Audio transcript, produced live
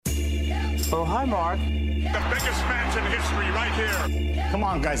Oh, hi, Mark. The biggest match in history right here. Come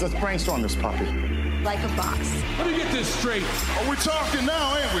on, guys, let's brainstorm this puppy. Like a boss. Let me get this straight. Oh, we're talking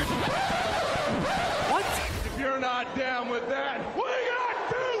now, ain't we? What? If you're not down with that, we got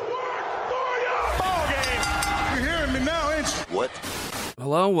to work for you! Ball game! You're hearing me now, ain't you? What?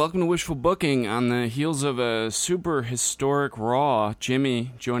 Hello, welcome to Wishful Booking. On the heels of a super historic Raw,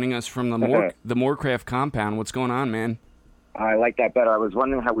 Jimmy joining us from the Moorcraft compound. What's going on, man? I like that better. I was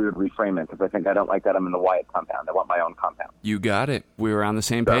wondering how we would reframe it, because I don't like that I'm in the Wyatt compound. I want my own compound. You got it. We were on the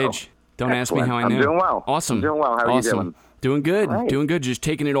same page. Don't Excellent. ask me how I knew. I'm doing well. Awesome. I'm doing well. How are you doing? Doing good. Right. Doing good. Just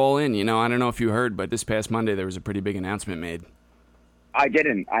taking it all in. You know, I don't know if you heard, but this past Monday there was a pretty big announcement made. I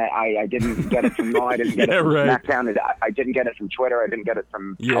didn't. I didn't get it from I didn't get it from SmackDown. I didn't get it from Twitter. I didn't get it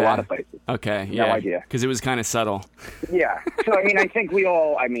from a lot of places. Okay. No idea. Because it was kind of subtle. Yeah. So, I think we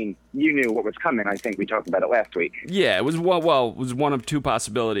all, you knew what was coming. I think we talked about it last week. Yeah, it was, it was one of two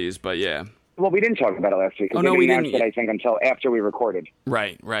possibilities, but yeah. Well, we didn't talk about it last week. Oh, no, we didn't. It, I think, until after we recorded.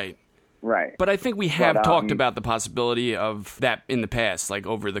 Right. Right. But I think we have talked about the possibility of that in the past, like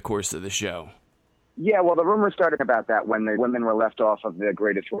over the course of the show. Yeah, well, the rumor started about that when the women were left off of the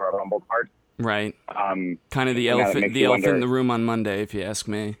Greatest Royal Rumble card. Right. Kind of the elephant in the room on Monday, if you ask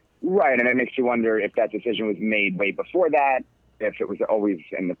me. Right, and it makes you wonder if that decision was made way before that, if it was always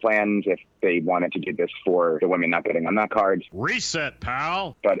in the plans, if they wanted to do this for the women not getting on that card. Reset,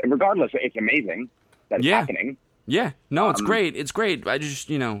 pal. But regardless, it's amazing that it's happening. Yeah. No, it's great. It's great. I just,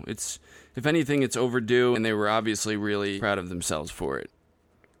 it's, if anything, it's overdue, and they were obviously really proud of themselves for it.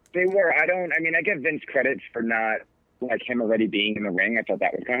 They were. I give Vince credit for not, him already being in the ring. I thought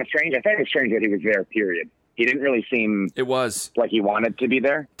that was kind of strange. I thought it was strange that he was there, period. He didn't really seem like he wanted to be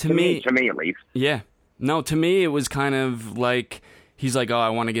there. To me, at least. Yeah. No, to me, it was kind of like, he's like, oh, I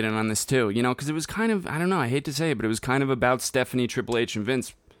want to get in on this too. Because it was kind of, I don't know, I hate to say it, but it was kind of about Stephanie, Triple H, and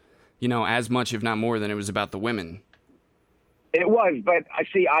Vince, as much, if not more, than it was about the women. It was, but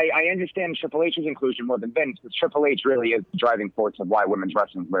I understand Triple H's inclusion more than Vince, because Triple H really is the driving force of why women's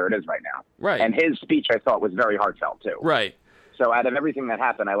wrestling is where it is right now. Right. And his speech, I thought, was very heartfelt, too. Right. So out of everything that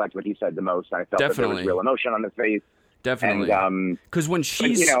happened, I liked what he said the most. I felt that there was real emotion on his face. Definitely. Because when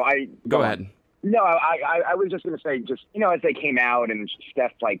she's... Go ahead. No, I was just going to say, as they came out and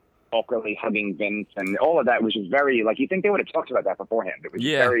Steph, awkwardly hugging Vince, and all of that was just very, you think they would have talked about that beforehand. It was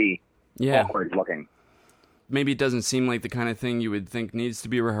very awkward looking. Maybe it doesn't seem like the kind of thing you would think needs to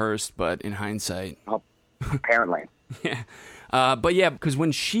be rehearsed, but in hindsight... Oh, apparently. Yeah. But yeah, because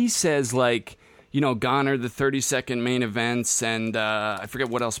when she says, gone are the 30-second main events, and I forget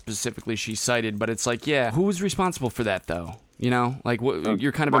what else specifically she cited, but it's who was responsible for that, though?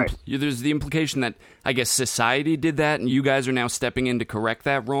 You're kind of... there's the implication that, I guess, society did that, and you guys are now stepping in to correct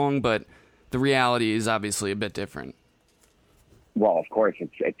that wrong, but the reality is obviously a bit different. Well, of course,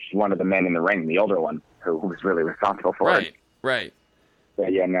 it's one of the men in the ring, the older one, who was really responsible for it. Right.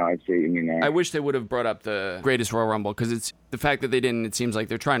 But yeah, no, I see what you mean there. I wish they would have brought up the Greatest Royal Rumble, because it's the fact that they didn't. It seems like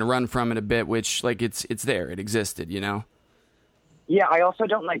they're trying to run from it a bit, which it's there, it existed, Yeah, I also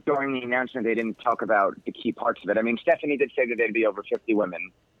don't like during the announcement they didn't talk about the key parts of it. Stephanie did say that there'd be over 50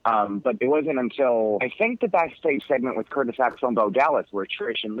 women, but it wasn't until I think the backstage segment with Curtis Axel and Bo Dallas, where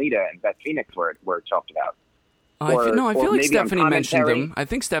Trish and Lita and Beth Phoenix were talked about. I feel like Stephanie mentioned them. I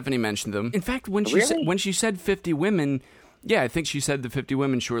think Stephanie mentioned them. In fact, when she said 50 women, I think she said the 50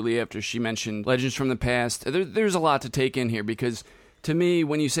 women shortly after she mentioned Legends from the Past. There's a lot to take in here, because to me,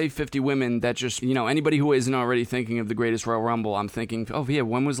 when you say 50 women, that just, anybody who isn't already thinking of the Greatest Royal Rumble, I'm thinking, oh yeah,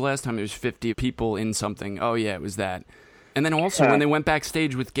 when was the last time there was 50 people in something? Oh yeah, it was that. And then also when they went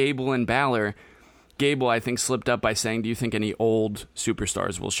backstage with Gable and Balor, Gable, I think, slipped up by saying, do you think any old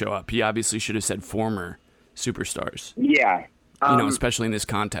superstars will show up? He obviously should have said former superstars. Yeah. Especially in this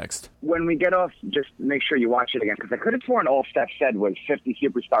context. When we get off, just make sure you watch it again, because I could have sworn all Steph said was 50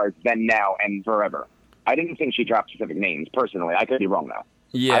 superstars, then, now, and forever. I didn't think she dropped specific names, personally. I could be wrong, though.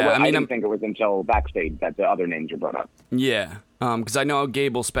 Yeah, I didn't think it was until backstage that the other names were brought up. Yeah, because I know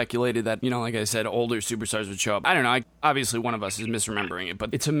Gable speculated that, like I said, older superstars would show up. I don't know. Obviously, one of us is misremembering it, but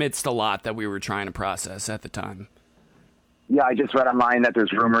it's amidst a lot that we were trying to process at the time. Yeah, I just read online that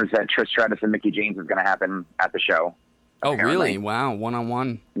there's rumors that Trish Stratus and Mickie James is going to happen at the show. Oh, really? Wow,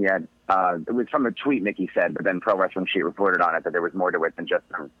 one-on-one. Yeah, it was from a tweet Mickie said, but then Pro Wrestling Sheet reported on it that there was more to it than just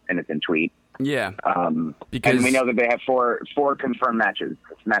an innocent tweet. Yeah. Because and we know that they have four confirmed matches: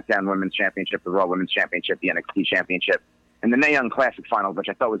 the SmackDown Women's Championship, the Raw Women's Championship, the NXT Championship, and the Mae Young Classic Finals, which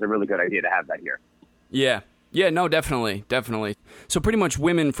I thought was a really good idea to have that here. Yeah. Yeah, no, definitely. So pretty much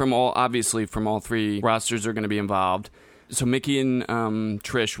women from all three rosters are going to be involved. So Mickey and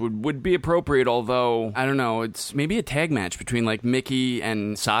Trish would be appropriate, although, I don't know, it's maybe a tag match between, like, Mickey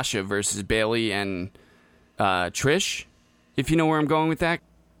and Sasha versus Bayley and Trish, if you know where I'm going with that.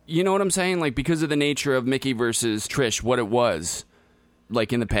 You know what I'm saying? Like, because of the nature of Mickey versus Trish, what it was,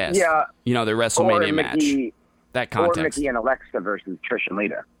 like, in the past. Yeah. You know, their WrestleMania match. That context. Or Mickey and Alexa versus Trish and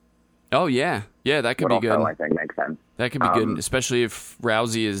Lita. Oh, yeah. Yeah, that could be good. Also, I think, makes sense. That could be good, especially if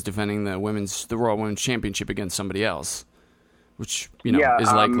Rousey is defending the Raw Women's Championship against somebody else, which, you know,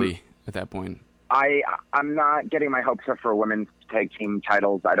 is likely at that point. I'm not getting my hopes up for women's tag team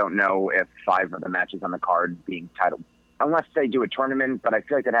titles. I don't know if 5 of the matches on the card being titled, unless they do a tournament, but I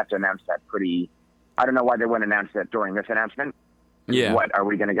feel like they'd have to announce that I don't know why they wouldn't announce that during this announcement. Yeah. What, are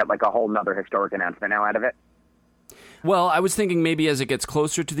we going to get like a whole nother historic announcement now out of it? Well, I was thinking maybe as it gets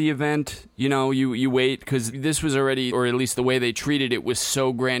closer to the event, you know, you wait, because this was already, or at least the way they treated it was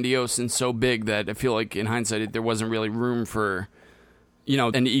so grandiose and so big that I feel like in hindsight there wasn't really room for, you know,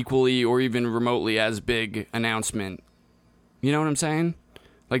 an equally or even remotely as big announcement. You know what I'm saying?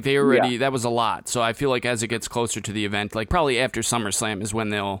 Like they already, that was a lot. So I feel like as it gets closer to the event, like probably after SummerSlam is when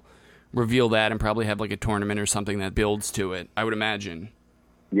they'll reveal that and probably have like a tournament or something that builds to it, I would imagine.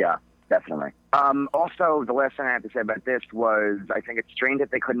 Yeah. Definitely. Also, the last thing I have to say about this was I think it's strange that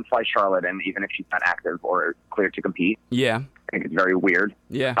they couldn't fly Charlotte in, even if she's not active or cleared to compete. Yeah. I think it's very weird.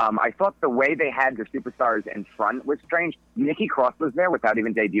 Yeah. I thought the way they had the superstars in front was strange. Nikki Cross was there without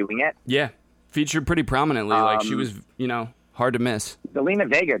even debuting it. Yeah. Featured pretty prominently. Like she was, you know, hard to miss. Zelina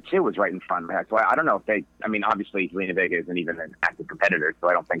Vega, too, was right in front. So I don't know if obviously Zelina Vega isn't even an active competitor, so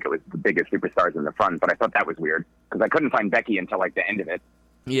I don't think it was the biggest superstars in the front, but I thought that was weird because I couldn't find Becky until like the end of it.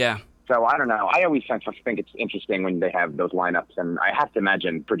 Yeah. So I don't know. I always think it's interesting when they have those lineups, and I have to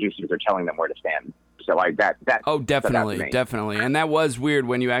imagine producers are telling them where to stand. So definitely. And that was weird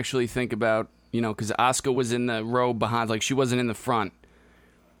when you actually think about, you know, because Asuka was in the row behind, like she wasn't in the front.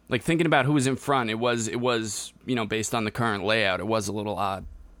 Like thinking about who was in front, it was you know, based on the current layout, it was a little odd.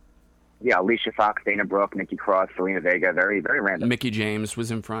 Yeah, Alicia Fox, Dana Brooke, Nikki Cross, Zelina Vega, very very random. Mickey James was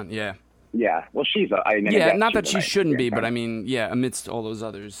in front. Yeah. Yeah. Well, not that she shouldn't be, but I mean, yeah, amidst all those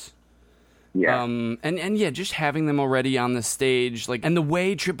others. Yeah. And yeah, just having them already on the stage, like, and the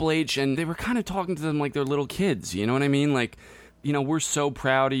way Triple H, and they were kind of talking to them like they're little kids, you know what I mean? Like, you know, we're so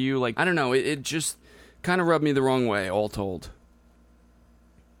proud of you. Like, I don't know, it just kind of rubbed me the wrong way, all told.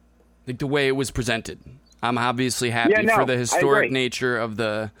 Like, the way it was presented. I'm obviously happy for the historic nature of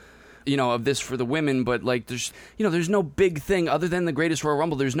the, you know, of this for the women, but, like, there's no big thing, other than the Greatest Royal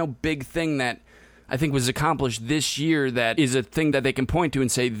Rumble, there's no big thing that I think was accomplished this year that is a thing that they can point to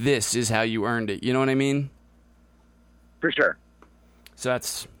and say, this is how you earned it. You know what I mean? For sure. So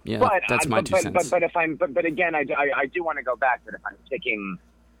that's my 2 cents. But again, I do want to go back that if I'm picking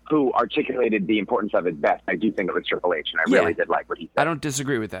who articulated the importance of it best, I do think it was Triple H, and I really did like what he said. I don't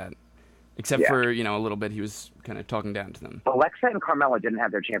disagree with that. Except for, you know, a little bit he was kind of talking down to them. Alexa and Carmella didn't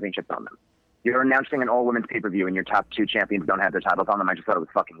have their championships on them. You're announcing an all-women's pay-per-view and your top 2 champions don't have their titles on them. I just thought it was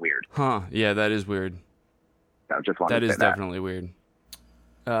fucking weird. Huh. Yeah, that is weird. That is definitely weird.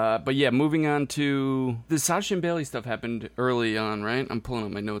 But yeah, moving on to... The Sasha and Bayley stuff happened early on, right? I'm pulling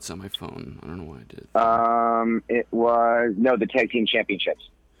up my notes on my phone. I don't know why I did. It was... No, the Tag Team Championships.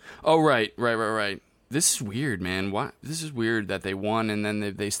 Oh, right. This is weird, man. Why? This is weird that they won and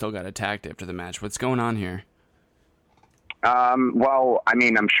then they still got attacked after the match. What's going on here? Well, I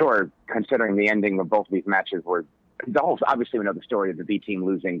mean, I'm sure, considering the ending of both of these matches were obviously we know the story of the B team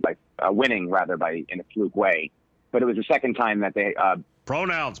winning in a fluke way, but it was the second time that they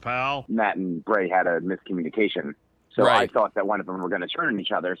pronouns, pal. Matt and Bray had a miscommunication, so I thought that one of them were going to turn on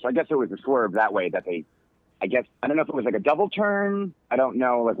each other. So I guess it was a swerve that way that they. I don't know if it was like a double turn. I don't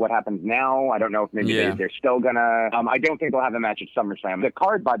know like what happens now. I don't know if maybe they're still gonna. I don't think they'll have a match at SummerSlam. The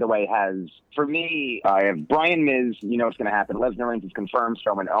card, by the way, has for me. I have Bryan Miz. You know what's gonna happen. Lesnar Reigns is confirmed.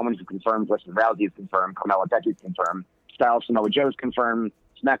 Strowman Owens is confirmed. Lesnar Rousey is confirmed. Carmella Becky is confirmed. Styles Samoa Joe is confirmed.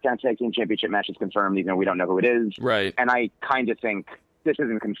 SmackDown Tag Team Championship match is confirmed, even though we don't know who it is. Right. And I kind of think this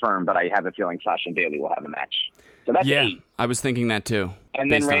isn't confirmed, but I have a feeling Sasha and Bayley will have a match. So that's 8. I was thinking that too.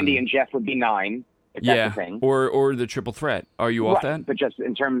 And then Randy and Jeff would be 9. That's the thing. Or the triple threat. Are you off that? But just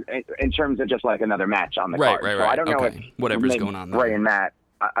in terms of just like another match on the card. Right. So I don't know if whatever's going on there. Bray and Matt.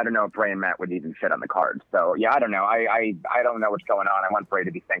 I don't know if Bray and Matt would even fit on the card. So yeah, I don't know. I don't know what's going on. I want Bray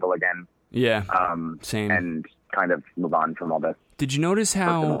to be single again. Yeah. Same. And kind of move on from all this. Did you notice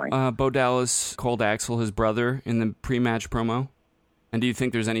how Bo Dallas called Axel his brother in the pre-match promo? And do you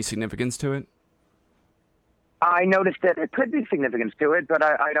think there's any significance to it? I noticed that it could be significance to it, but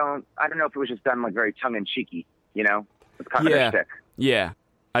I don't know if it was just done like very tongue-in-cheeky, you know? It's kind of a shtick. Yeah.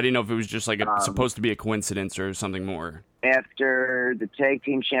 I didn't know if it was just like supposed to be a coincidence or something more. after the tag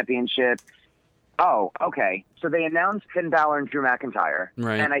team championship. Oh, okay. So they announced Finn Balor and Drew McIntyre.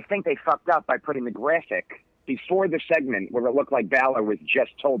 Right. And I think they fucked up by putting the graphic before the segment where it looked like Balor was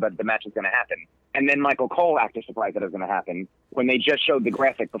just told that the match was going to happen. And then Michael Cole acted surprised that it was going to happen when they just showed the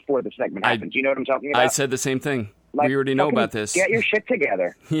graphic before the segment happened. Do you know what I'm talking about? I said the same thing. Like, we already know about this. Get your shit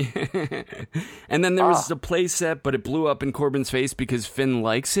together. Yeah. And then there was the play set, but it blew up in Corbin's face because Finn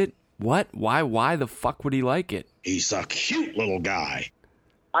likes it. What? Why the fuck would he like it? He's a cute little guy.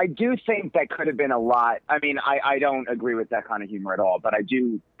 I do think that could have been a lot. I mean, I don't agree with that kind of humor at all, but I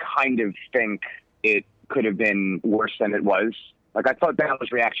do kind of think it could have been worse than it was. Like, I thought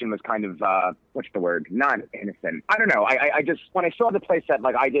Balor's reaction was kind of, what's the word? Not innocent. I don't know. I just, when I saw the playset,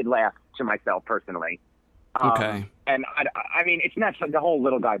 like, I did laugh to myself personally. Okay. And I mean, it's not the whole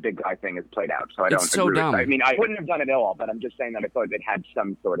little guy, big guy thing is played out, so I don't It's so agree dumb. with it. I mean, I wouldn't have done it at all, but I'm just saying that I thought it had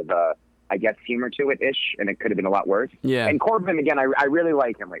some sort of I guess, humor to it-ish, and it could have been a lot worse. Yeah. And Corbin, again, I really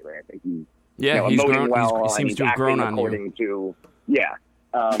like him lately. I think he's, he's emoting grown. well. He seems to have grown on according you.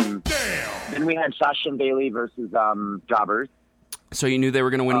 Then we had Sasha and Bayley versus Jobbers. So you knew they were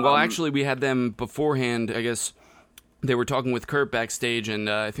going to win. Well, actually, we had them beforehand, I guess. They were talking with Kurt backstage, and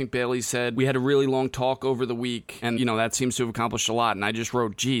I think Bayley said, we had a really long talk over the week, and, that seems to have accomplished a lot. And I just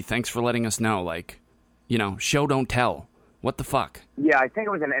wrote, gee, thanks for letting us know. Like, show, don't tell. What the fuck? Yeah, I think it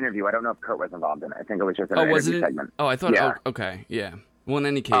was an interview. I don't know if Kurt was involved in it. I think it was just an interview segment. Oh, I thought, yeah. Okay, yeah. Well, in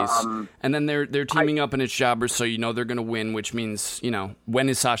any case, and then they're teaming up and it's Jobbers, so they're going to win, which means, when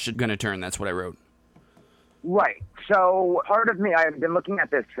is Sasha going to turn? That's what I wrote. Right. So part of me, I've been looking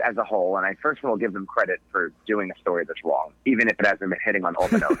at this as a whole, and I first of all give them credit for doing a story that's wrong, even if it hasn't been hitting on all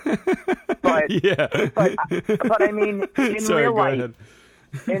the notes. But I mean,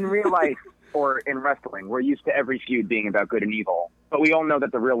 in real life or in wrestling, we're used to every feud being about good and evil, but we all know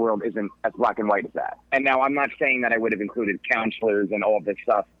that the real world isn't as black and white as that. And now I'm not saying that I would have included counselors and all of this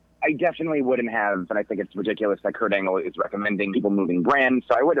stuff. I definitely wouldn't have, and I think it's ridiculous that Kurt Angle is recommending people moving brands,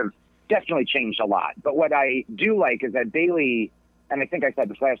 so I would have definitely changed a lot. But what I do like is that Bayley, and I think I said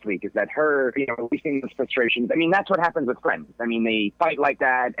this last week, is that her, releasing those frustrations. I mean, that's what happens with friends. I mean, they fight like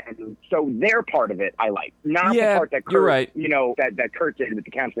that, and so their part of it I like. Not the part that Kurt, you're right. that Kurt did with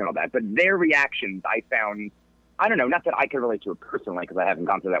the counseling and all that, but their reactions I found, I don't know, not that I can relate to it personally because I haven't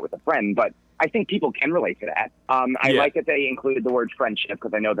gone through that with a friend, but I think people can relate to that. I like that they included the word friendship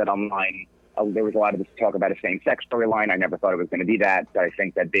because I know that online there was a lot of this talk about a same-sex storyline. I never thought it was going to be that. But I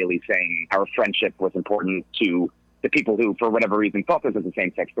think that Bayley saying our friendship was important to the people who, for whatever reason, thought this was a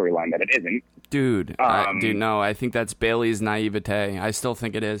same-sex storyline, that it isn't. Dude, no, I think that's Bayley's naivete. I still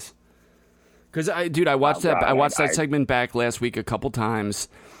think it is. Because, I watched that segment back last week a couple times,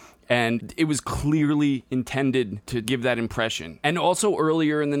 and it was clearly intended to give that impression. And also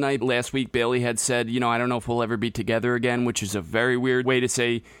earlier in the night last week, Bayley had said, I don't know if we'll ever be together again, which is a very weird way to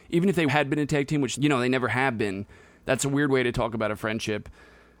say, even if they had been a tag team, which, they never have been, that's a weird way to talk about a friendship.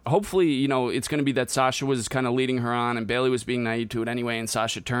 Hopefully, it's going to be that Sasha was kind of leading her on and Bayley was being naive to it anyway and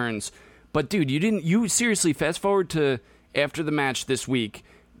Sasha turns. But, dude, you seriously, fast forward to after the match this week,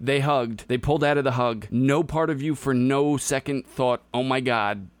 they hugged, they pulled out of the hug. No part of you for no second thought, oh my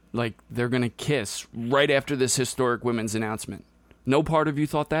God, like, they're going to kiss right after this historic women's announcement. No part of you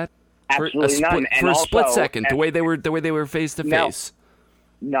thought that? Absolutely none. For a split second, the way they were face to face.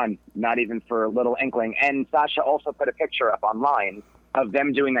 None. Not even for a little inkling. And Sasha also put a picture up online of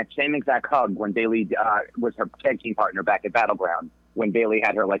them doing that same exact hug when Bayley was her tag team partner back at Battleground, when Bayley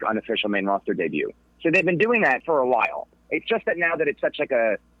had her, unofficial main roster debut. So they've been doing that for a while. It's just that now that it's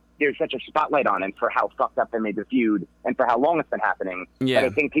there's such a spotlight on it for how fucked up they made the feud and for how long it's been happening. Yeah.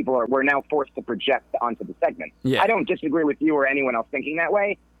 That I think we're now forced to project onto the segment. Yeah. I don't disagree with you or anyone else thinking that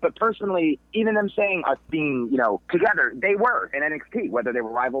way, but personally, even them saying us being, together, they were in NXT, whether they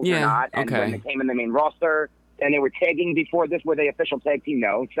were rivals or not. And when they came in the main roster and they were tagging before this, were they official tag team?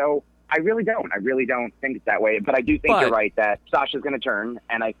 No. So I really don't think it's that way. But I do think you're right that Sasha's going to turn,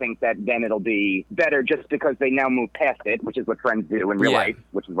 and I think that then it'll be better just because they now move past it, which is what friends do in real life,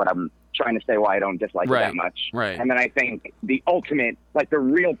 which is what I'm trying to say why I don't dislike it that much. Right. And then I think the ultimate, the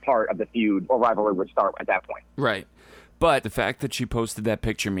real part of the feud or rivalry would start at that point. Right. But the fact that she posted that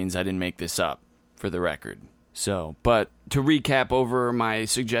picture means I didn't make this up, for the record. So, but to recap over my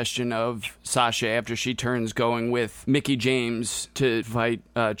suggestion of Sasha after she turns going with Mickie James to fight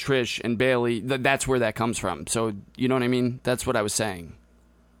Trish and Bayley, that's where that comes from. So, you know what I mean? That's what I was saying.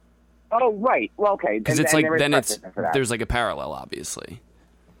 Oh, right. Well, okay. Because it's there's a parallel, obviously.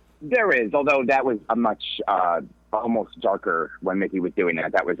 There is, although that was a much almost darker when Mickie was doing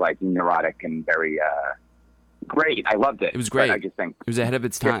that. That was neurotic and very great. I loved it. It was great. But I just think it was ahead of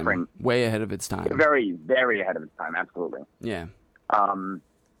its time. Different. Way ahead of its time. Very, very ahead of its time. Absolutely. Yeah.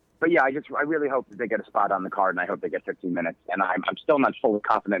 But yeah, I really hope that they get a spot on the card, and I hope they get 15 minutes. And I'm still not fully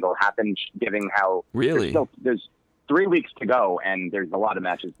confident it'll happen, given how really there's 3 weeks to go, and there's a lot of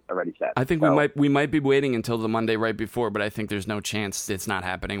matches already set. I think we might be waiting until the Monday right before, but I think there's no chance it's not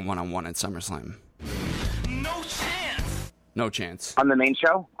happening one-on-one at SummerSlam. No chance. No chance. On the main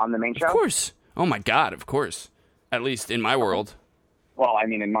show? Of course. Oh my God, of course. At least in my world. Well, I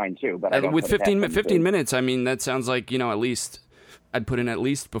mean in mine too, but with 15 minutes, I mean that sounds like, at least I'd put in at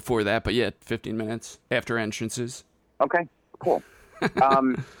least before that, but yeah, 15 minutes after entrances. Okay, cool.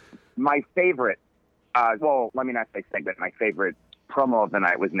 My favorite, let me not say segment. My favorite promo of the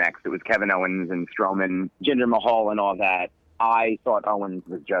night was next. It was Kevin Owens and Strowman, Jinder Mahal, and all that. I thought Owens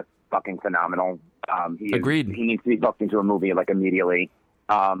was just fucking phenomenal. Agreed. He needs to be booked into a movie like immediately.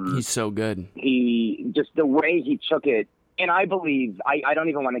 He's so good. He just the way he took it. And I believe, I don't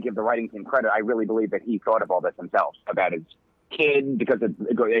even want to give the writing team credit. I really believe that he thought of all this himself about his kid, because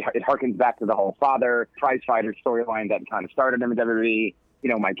it harkens back to the whole father prize fighter storyline that kind of started him in WWE.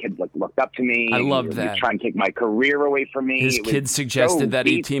 My kid looked up to me. I loved that. He was trying to take my career away from me. His kid suggested that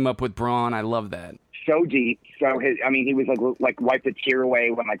he team up with Braun. I love that. So deep. So he was like wiped a tear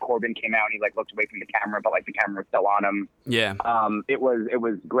away when Corbin came out and he looked away from the camera, but the camera was still on him. Yeah. It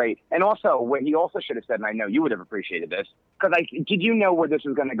was great. And also what he also should have said, and I know you would have appreciated this, because did you know where this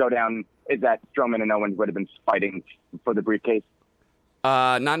was going to go down? Is that Strowman and Owens would have been fighting for the briefcase?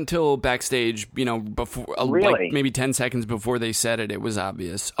 Not until backstage, before, really? Maybe 10 seconds before they said it. It was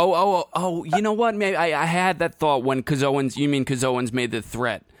obvious. Oh! You know what? Maybe I had that thought because Owens made the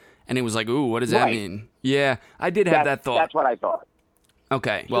threat. And it was like, ooh, what does that mean? Yeah, I did have that thought. That's what I thought.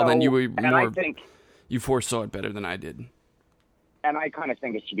 Okay, well, then you were more... I think, you foresaw it better than I did. And I kind of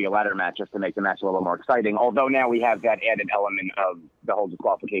think it should be a ladder match just to make the match a little more exciting, although now we have that added element of the whole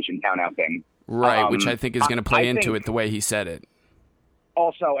disqualification count-out thing. Right, which I think is going to play into it the way he said it.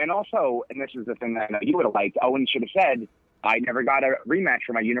 Also, and this is the thing that I know you would have liked, Owens should have said, I never got a rematch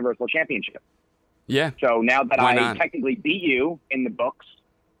for my Universal Championship. Yeah. So now that I technically beat you in the books,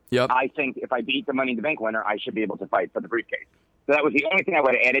 yep. I think if I beat the Money in the Bank winner, I should be able to fight for the briefcase. So that was the only thing I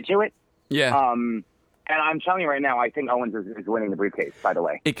would have added to it. Yeah. And I'm telling you right now, I think Owens is winning the briefcase, by the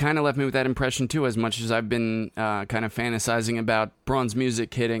way. It kind of left me with that impression, too, as much as I've been kind of fantasizing about Braun's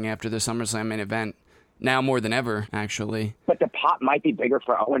music hitting after the SummerSlam main event. Now more than ever, actually. But the pop might be bigger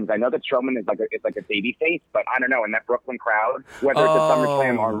for Owens. I know that Strowman is like a baby face, but I don't know. In that Brooklyn crowd, whether it's at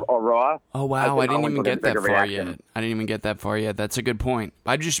SummerSlam or Raw. Oh, wow. I didn't even get that far yet. That's a good point.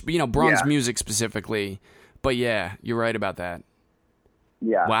 I just, Braun's music specifically. But yeah, you're right about that.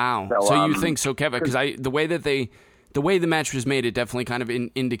 Yeah. Wow. So you think so, Kevin? Because the way the match was made, it definitely kind of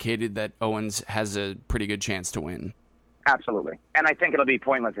indicated that Owens has a pretty good chance to win. Absolutely. And I think it'll be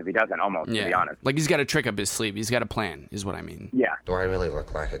pointless if he doesn't, almost, to be honest. He's got a trick up his sleeve. He's got a plan, is what I mean. Yeah. Do I really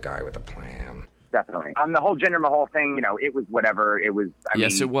look like a guy with a plan? Definitely. On the whole Jinder Mahal thing, it was whatever. It was,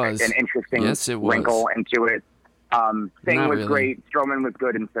 it was an interesting wrinkle into it. Sting was great. Strowman was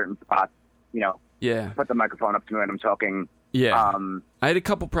good in certain spots. Yeah. Put the microphone up to me when I'm talking. Yeah. I had a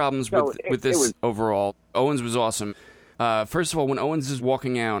couple problems with this overall. Owens was awesome. First of all, when Owens is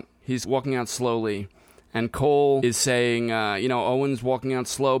walking out, he's walking out slowly. And Cole is saying, Owens walking out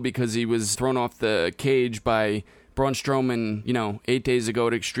slow because he was thrown off the cage by Braun Strowman, 8 days ago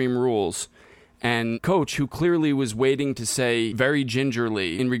at Extreme Rules. And Coach, who clearly was waiting to say very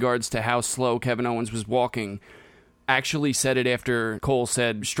gingerly in regards to how slow Kevin Owens was walking, actually said it after Cole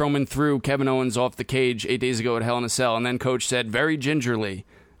said Strowman threw Kevin Owens off the cage 8 days ago at Hell in a Cell. And then Coach said very gingerly,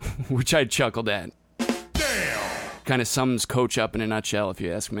 which I chuckled at. Damn! Kind of sums Coach up in a nutshell, if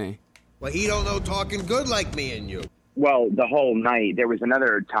you ask me. Well, he don't know talking good like me and you. Well, the whole night, there was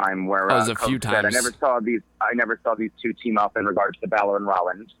another time where a few times. said, I never saw these two team up in regards to Balor and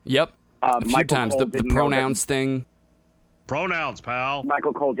Rollins. Yep. A few times. The pronouns thing. Pronouns, pal.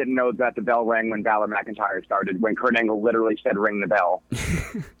 Michael Cole didn't know that the bell rang when Balor McIntyre started, when Kurt Angle literally said ring the bell.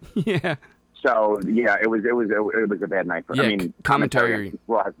 Yeah. So, yeah, it was a bad night for commentary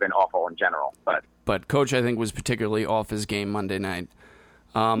has been awful in general, but Coach, I think, was particularly off his game Monday night.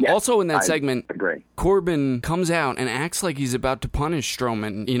 Yes, also in that segment, agree. Corbin comes out and acts like he's about to punish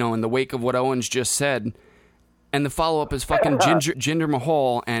Strowman, in the wake of what Owens just said. And the follow-up is fucking Jinder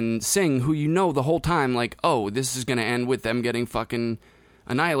Mahal and Singh, who the whole time, this is going to end with them getting fucking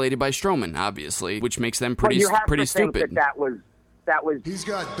annihilated by Strowman, obviously, which makes them pretty stupid. That was. He's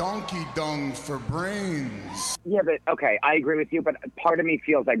got donkey dung for brains. Yeah, but okay, I agree with you. But part of me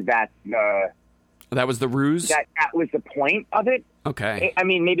feels like that's That was the ruse? That was the point of it. Okay. I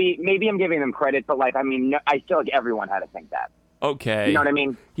mean, maybe I'm giving them credit, but like, I mean, I feel like everyone had to think that. Okay. You know what I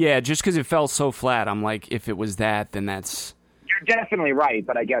mean? Yeah, just because it fell so flat, I'm like, if it was that, then that's... You're definitely right,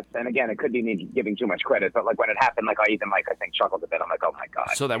 but I guess, and again, it could be me giving too much credit, but like when it happened, like I even like, I think chuckled a bit. I'm like, oh my God.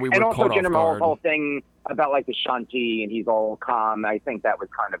 So that we were caught off guard. And also Jinder Mahal's whole thing about like the Shanti and he's all calm, I think that was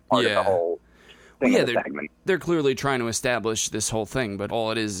kind of part of the whole thing of the segment. They're clearly trying to establish this whole thing, but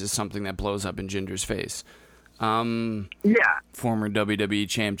all it is something that blows up in Jinder's face. Former WWE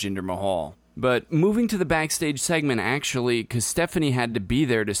champ Jinder Mahal. But moving to the backstage segment, actually, because Stephanie had to be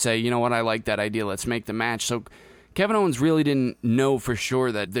there to say, you know what, I like that idea, let's make the match. So Kevin Owens really didn't know for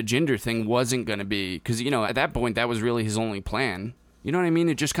sure that the Jinder thing wasn't going to be, because, you know, at that point, that was really his only plan. You know what I mean?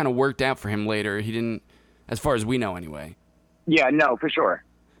 It just kind of worked out for him later. He didn't, as far as we know anyway. Yeah, no, for sure.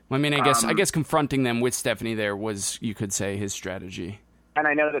 I mean, I guess confronting them with Stephanie there was, you could say, his strategy. And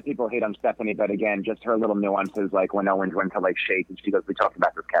I know that people hate on Stephanie, but again, just her little nuances, like when Owens went to like shake and she goes, "We talked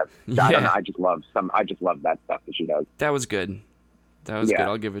about this, Kev." Yeah. I don't know. I just love that stuff that she does. That was good. Good.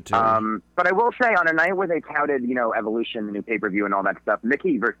 I'll give it to her. But I will say, on a night where they touted, you know, Evolution, the new pay-per-view, and all that stuff,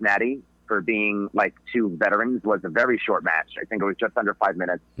 Mickey versus Natty for being like two veterans was a very short match. I think it was just under 5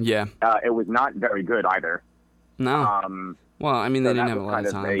 minutes. Yeah. It was not very good either. No. Well, I mean, they didn't have a lot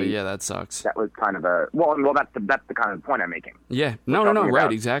of time, but yeah, that sucks. That was kind of a well. That's the kind of point I'm making. Yeah, no,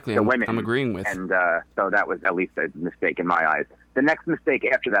 right, exactly. I'm agreeing with. And so that was at least a mistake in my eyes. The next mistake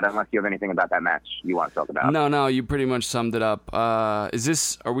after that, unless you have anything about that match you want to talk about. No, you pretty much summed it up. Are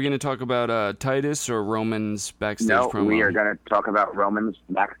we going to talk about Titus or Roman's backstage promo? No, we are going to talk about Roman's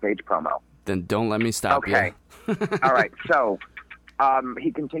backstage promo. Then don't let me stop you. Okay. All right, so...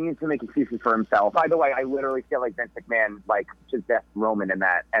 he continues to make excuses for himself. By the way, I literally feel like Vince McMahon just death Roman in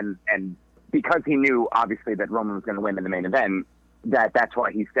that, and because he knew obviously that Roman was going to win in the main event, that's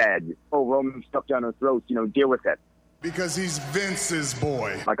why he said, "Oh, Roman's stuck down our throats, you know, deal with it." Because he's Vince's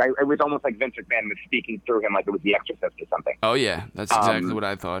boy. It was almost like Vince McMahon was speaking through him, like it was The Exorcist or something. Oh yeah, that's exactly what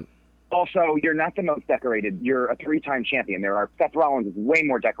I thought. Also, you're not the most decorated. You're a 3-time champion. Seth Rollins is way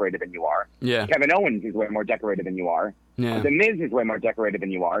more decorated than you are. Yeah. Kevin Owens is way more decorated than you are. Yeah. The Miz is way more decorated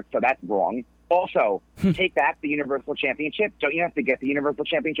than you are, so that's wrong. Also, take back the Universal Championship. Don't you have to get the Universal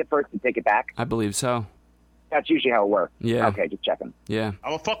Championship first to take it back? I believe so. That's usually how it works. Yeah. Okay, just checking. Yeah.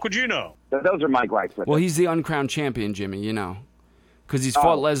 How the fuck would you know? So those are my gripes with it. Well, he's the uncrowned champion, Jimmy, you know. Because he's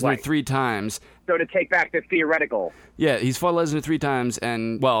fought Lesnar 3 times. So to take back the theoretical. Yeah, he's fought Lesnar 3 times,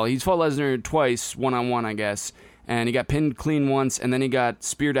 and, well, he's fought Lesnar twice, one-on-one, I guess. And he got pinned clean once, and then he got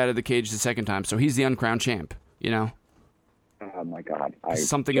speared out of the cage the second time. So he's the uncrowned champ, you know? Oh, my God.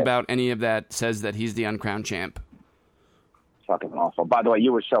 Something about any of that says that he's the uncrowned champ. Fucking awful. By the way,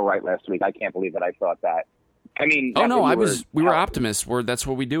 you were so right last week. I can't believe that I thought that. I mean... Oh, no, we were optimists. That's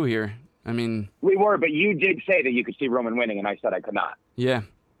what we do here. I mean... We were, but you did say that you could see Roman winning, and I said I could not. Yeah.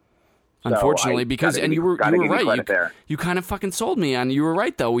 Unfortunately, because... And you were right. You kind of fucking sold me on... You were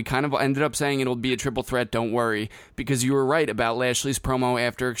right, though. We kind of ended up saying it'll be a triple threat, don't worry. Because you were right about Lashley's promo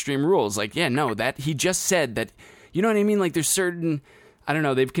after Extreme Rules. Like, yeah, no, that... He just said that... You know what I mean? Like, there's certain... I don't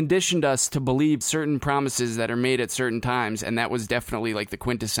know. They've conditioned us to believe certain promises that are made at certain times, and that was definitely, like, the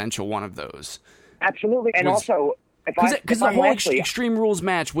quintessential one of those. Absolutely. And also... Because the whole Extreme Rules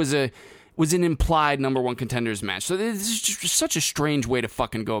match was an implied number one contenders match. So this is just such a strange way to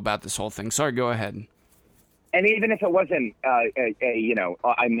fucking go about this whole thing. Sorry, go ahead. And even if it wasn't, I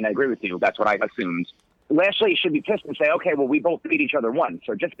agree with you. That's what I assumed. Lashley should be pissed and say, okay, well, we both beat each other once.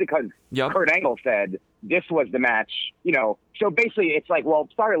 So just because Kurt Angle said this was the match, you know, so basically it's like, well,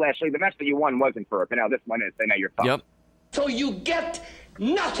 sorry, Lashley, the match that you won wasn't for it, but now this one is, so now you're fucked. Yep. So you get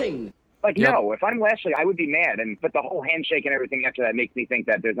nothing. No, if I'm Lashley, I would be mad. But the whole handshake and everything after that makes me think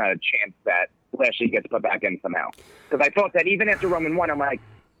that there's not a chance that Lashley gets put back in somehow. Because I thought that even after Roman won, I'm like,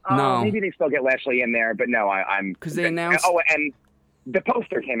 maybe they still get Lashley in there. But no, I'm... Because they announced... Oh, and the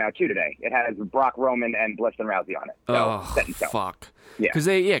poster came out, too, today. It has Brock, Roman, and Bliss and Rousey on it. So, fuck. Yeah.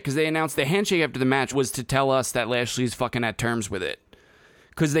 Because they announced the handshake after the match was to tell us that Lashley's fucking at terms with it.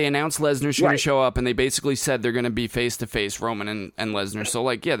 Because they announced Lesnar's going to show up, and they basically said they're going to be face-to-face, Roman and Lesnar. So,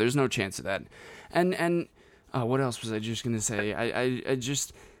 like, yeah, there's no chance of that. And what else was I just going to say? I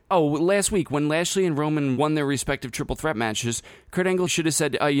just... Oh, last week, when Lashley and Roman won their respective triple threat matches, Kurt Angle should have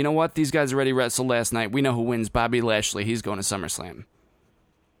said, you know what? These guys already wrestled last night. We know who wins. Bobby Lashley. He's going to SummerSlam.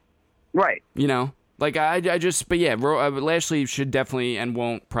 Right. You know? Like, but yeah, Lashley should definitely and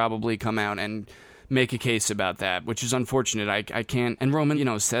won't probably come out and make a case about that, which is unfortunate. I can't. And Roman, you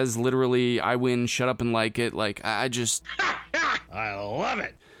know, says literally, I win, shut up and like it. Like, I just... I love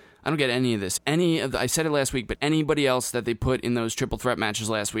it. I don't get any of this. I said it last week, but anybody else that they put in those triple threat matches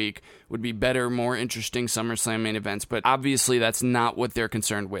last week would be better, more interesting SummerSlam main events. But obviously, that's not what they're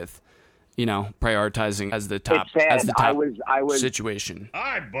concerned with. Prioritizing as the top situation.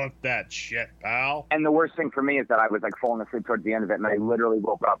 I booked that shit, pal. And the worst thing for me is that I was like falling asleep towards the end of it, and I literally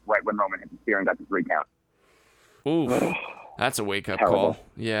woke up right when Roman hit the spear and got the 3 count. Ooh, that's a wake-up call.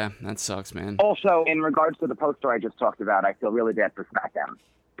 Yeah, that sucks, man. Also, in regards to the poster I just talked about, I feel really bad for SmackDown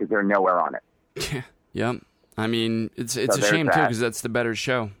because they're nowhere on it. Yep. I mean, it's a shame, too, because that's the better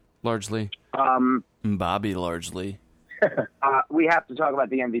show, largely. Bobby, largely. We have to talk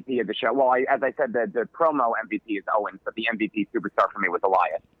about the MVP of the show. Well, as I said, the promo MVP is Owens, but the MVP superstar for me was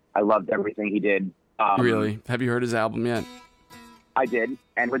Elias. I loved everything he did. Really? Have you heard his album yet? I did,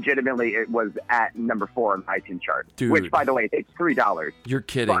 and legitimately, it was at number 4 on the iTunes chart. Dude. Which, by the way, it's $3. You're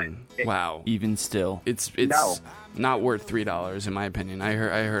kidding. Wow. Even still. It's not worth $3, in my opinion. I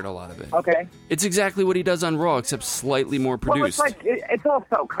heard a lot of it. Okay. It's exactly what he does on Raw, except slightly more produced. Well, it's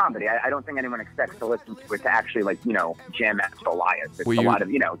also comedy. I don't think anyone expects to listen to it to actually, jam at Elias. It's a lot of,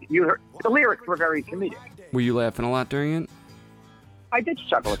 you heard, the lyrics were very comedic. Were you laughing a lot during it? I did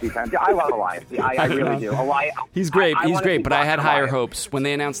chuckle a few times. I love Elias. I really do. Elias, he's great. He's great, but I had higher hopes. When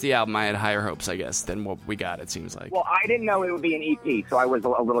they announced the album, I had higher hopes, I guess, than what we got, it seems like. Well, I didn't know it would be an EP, so I was a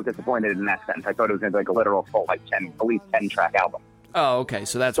little disappointed in that sense. I thought it was going to be like a literal full, at least 10-track album. Oh, okay.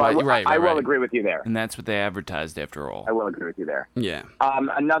 So that's why you're right. I will agree with you there. And that's what they advertised after all. I will agree with you there. Yeah.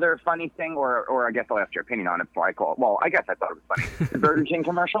 Another funny thing, or I guess I'll ask your opinion on it before I call it. Well, I guess I thought it was funny. The Burger King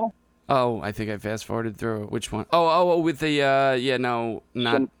commercial? Oh, I think I fast forwarded through it. Which one? Oh, with the no,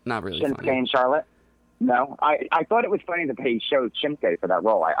 not really. Shinsuke funny. And Charlotte. No, I thought it was funny that they chose Shinsuke for that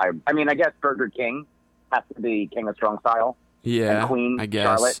role. I mean, I guess Burger King has to be King of Strong Style. Yeah, and Queen I guess.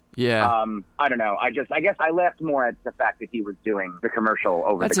 Charlotte. Yeah. I don't know. I guess I laughed more at the fact that he was doing the commercial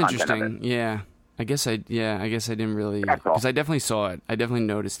over That's the content interesting. of it. Yeah. I guess I didn't really, because I definitely saw it. I definitely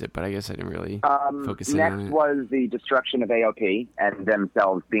noticed it, but I guess I didn't really focus in on it. Next was the destruction of AOP and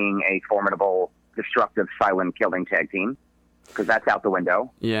themselves being a formidable, destructive, silent, killing tag team, because that's out the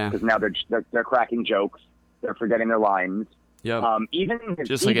window. Yeah. Because now they're cracking jokes, they're forgetting their lines. Yep.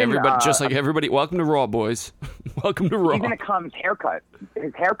 Just like everybody. Welcome to Raw, boys. Welcome to Raw. Even Akam's haircut.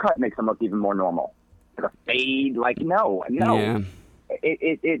 His haircut makes him look even more normal. Like a fade. Like no. Yeah.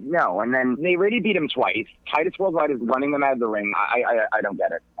 No, and then they already beat him twice. Titus Worldwide is running them out of the ring. I don't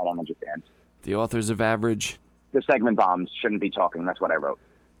get it. I don't understand. The authors of Average. The segment bombs shouldn't be talking. That's what I wrote.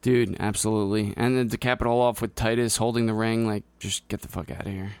 Dude, absolutely. And then to cap it all off with Titus holding the ring, like, just get the fuck out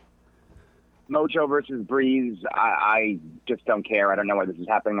of here. Mojo versus Breeze, I just don't care. I don't know why this is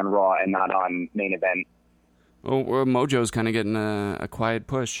happening on Raw and not on Main Event. Well, Mojo's kind of getting a quiet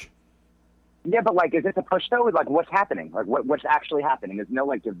push. Yeah, but, is it a push, though? What's happening? What's actually happening? There's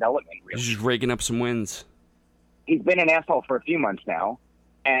no, development, really. He's just raking up some wins. He's been an asshole for a few months now,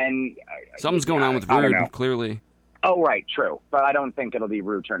 and... Something's going on with Rude, clearly. Oh, right, true. But I don't think it'll be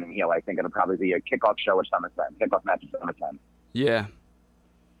Rude turning heel. I think it'll probably be a kickoff show at SummerSlam, kickoff match at SummerSlam. Yeah.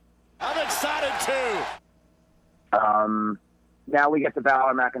 I'm excited, too! Now we get to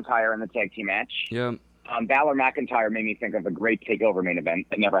Balor McIntyre in the tag team match. Yep. Balor McIntyre made me think of a great TakeOver main event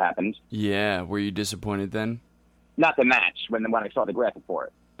that never happened. Yeah, were you disappointed then? Not the match, when I saw the graphic for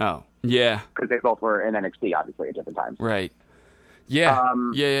it. Oh, yeah. Because they both were in NXT, obviously, at different times. Right. Yeah.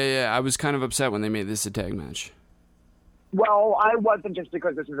 Yeah. I was kind of upset when they made this a tag match. Well, I wasn't, just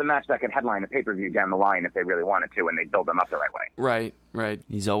because this is a match that could headline a pay-per-view down the line if they really wanted to, and they build them up the right way. Right.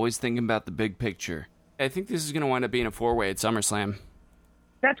 He's always thinking about the big picture. I think this is going to wind up being a 4-way at SummerSlam.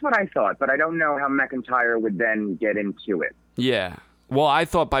 That's what I thought, but I don't know how McIntyre would then get into it. Yeah. Well, I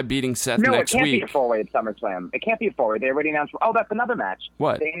thought by beating Seth next week... No, it can't be a 4-way at SummerSlam. It can't be a 4-way. They already announced... Oh, that's another match.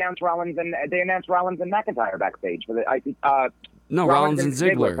 What? They announced Rollins and McIntyre backstage for the Rollins and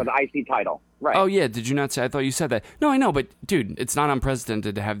Ziggler for the IC title. Right. Oh, yeah. Did you not say? I thought you said that. No, I know, but, dude, it's not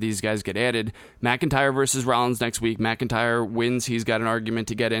unprecedented to have these guys get added. McIntyre versus Rollins next week. McIntyre wins. He's got an argument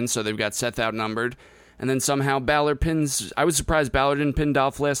to get in, so they've got Seth outnumbered. And then somehow Balor pins... I was surprised Balor didn't pin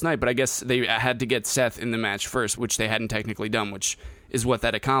Dolph last night, but I guess they had to get Seth in the match first, which they hadn't technically done, which is what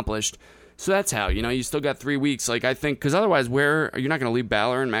that accomplished. So that's how, you still got 3 weeks. I think, because otherwise, you're not going to leave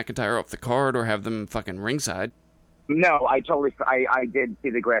Balor and McIntyre off the card or have them fucking ringside. No, I did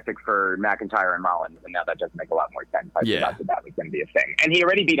see the graphic for McIntyre and Rollins, and now that does make a lot more sense. I forgot that was going to be a thing. And he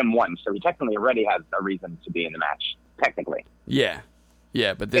already beat him once, so he technically already has a reason to be in the match, technically. Yeah,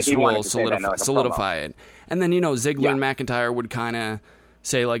 but this will solidify it. And then, Ziggler and McIntyre would kind of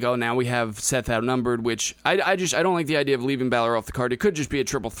say, oh, now we have Seth outnumbered, which I don't like the idea of leaving Balor off the card. It could just be a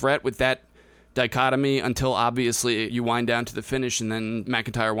triple threat with that dichotomy until obviously you wind down to the finish and then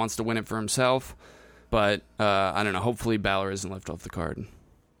McIntyre wants to win it for himself. But I don't know. Hopefully Balor isn't left off the card.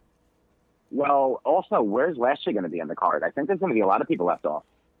 Well, also, where's Lashley going to be on the card? I think there's going to be a lot of people left off.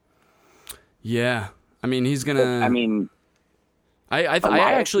 Yeah. I mean, he's going to... I mean... I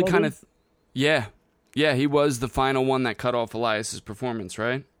actually kind of... Yeah. Yeah, he was the final one that cut off Elias's performance,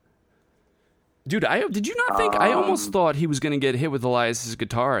 right? Dude, did you not think... I almost thought he was going to get hit with Elias's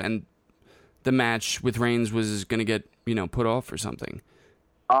guitar and the match with Reigns was going to get, put off or something.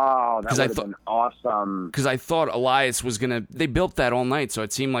 Oh, that would have been awesome. Because I thought Elias was going to... They built that all night, so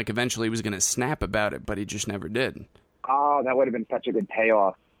it seemed like eventually he was going to snap about it, but he just never did. Oh, that would have been such a good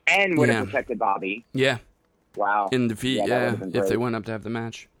payoff. And would have protected Bobby. Yeah. Wow. In defeat, if they went up to have the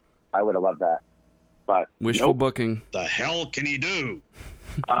match. I would have loved that. But wishful booking. The hell can he do?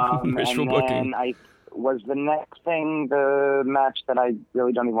 Wishful booking. Was the next thing the match that I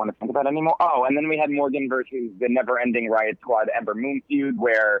really don't even want to think about anymore? Oh, and then we had Morgan versus the never-ending Riot Squad Ember Moon feud,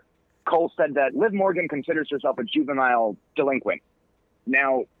 where Cole said that Liv Morgan considers herself a juvenile delinquent.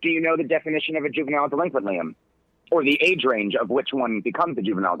 Now, do you know the definition of a juvenile delinquent, Liam? Or the age range of which one becomes a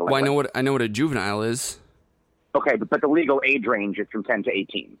juvenile delinquent? Well, I know what a juvenile is. Okay, but the legal age range is from 10 to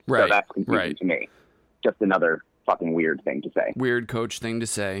 18. Right. So that's confusing to me. Just another fucking weird thing to say. Weird coach thing to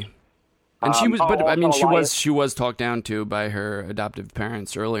say. And she was, she was talked down to by her adoptive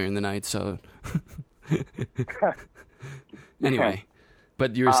parents earlier in the night. So anyway,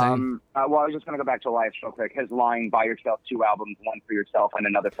 but you were saying. Well, I was just going to go back to Elias real quick. His line, "Buy yourself 2 albums, one for yourself and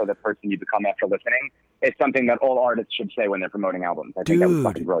another for the person you become after listening," is something that all artists should say when they're promoting albums. I think that was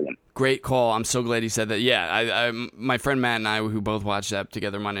fucking brilliant. Great call. I'm so glad he said that. Yeah, my friend Matt and I, who both watched that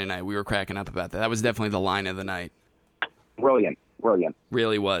together Monday night, we were cracking up about that. That was definitely the line of the night. Brilliant.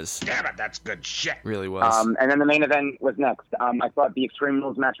 Really was. Damn it, that's good shit. Really was. And then the main event was next. I thought the Extreme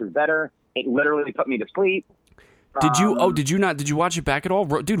Rules match was better. It literally put me to sleep. Did you watch it back at all?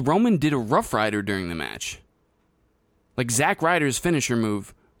 Dude, Roman did a Rough Rider during the match. Like Zack Ryder's finisher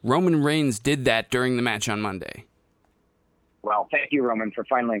move. Roman Reigns did that during the match on Monday. Well, thank you, Roman, for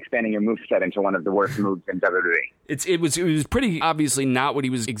finally expanding your moveset into one of the worst moves in WWE. It was pretty obviously not what he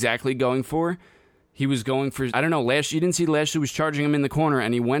was exactly going for. He was going for, I don't know, you didn't see Lashley was charging him in the corner,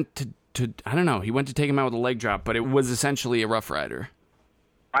 and he went to I don't know, he went to take him out with a leg drop, but it was essentially a Rough Rider.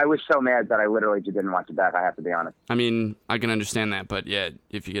 I was so mad that I literally just didn't watch it back, I have to be honest. I mean, I can understand that, but yeah,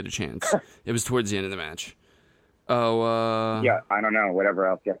 if you get a chance. It was towards the end of the match. Yeah, I don't know, whatever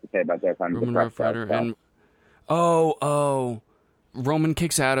else you have to say about this. Roman Rough Rider, and... Roman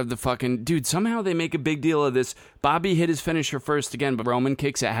kicks out of the fucking... Dude, somehow they make a big deal of this. Bobby hit his finisher first again, but Roman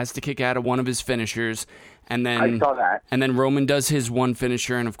has to kick out of one of his finishers. And then I saw that. And then Roman does his one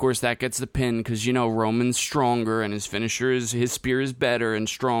finisher, and of course that gets the pin, because, Roman's stronger, and his spear is better and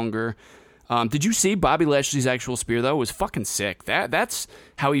stronger. Did you see Bobby Lashley's actual spear, though? It was fucking sick. That's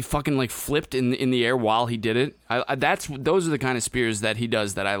how he fucking, flipped in the air while he did it. Those are the kind of spears that he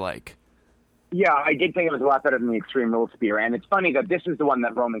does that I like. Yeah, I did think it was a lot better than the Extreme Rules spear, and it's funny that this is the one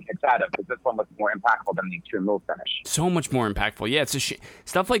that Roman kicks out of, because this one looks more impactful than the Extreme Rules finish. So much more impactful. Yeah, it's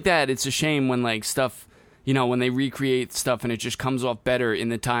stuff like that. It's a shame when stuff, when they recreate stuff and it just comes off better in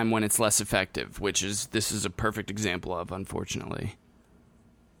the time when it's less effective, this is a perfect example of, unfortunately.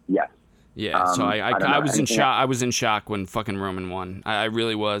 Yes. Yeah. So I was in shock. I was in shock when fucking Roman won. I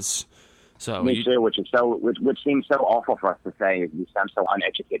really was. So me too, which seems so awful for us to say. You sound so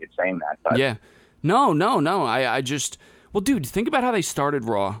uneducated saying that. But. Yeah. No. I just... Well, dude, think about how they started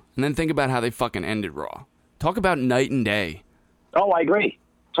Raw, and then think about how they fucking ended Raw. Talk about night and day. Oh, I agree.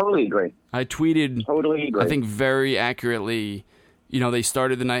 Totally agree. I tweeted... Totally agree. I think very accurately, they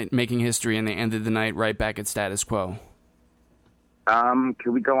started the night making history, and they ended the night right back at status quo. Can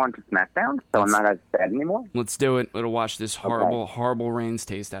we go on to SmackDown? So I'm not as sad anymore? Let's do it. Let's watch this horrible Reigns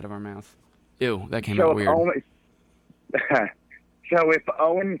taste out of our mouth. Ew, that came out weird. So if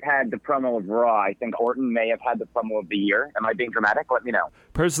Owens had the promo of Raw, I think Orton may have had the promo of the year. Am I being dramatic? Let me know.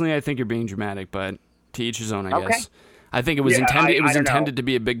 Personally, I think you're being dramatic, but to each his own, I guess. I think it was intended. It was intended to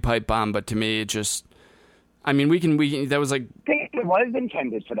be a big pipe bomb, but to me, it just. I mean, we can. That was like. I think it was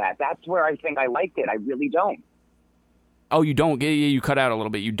intended for that. That's where I think I liked it. I really don't. Oh, you don't? Yeah, you cut out a little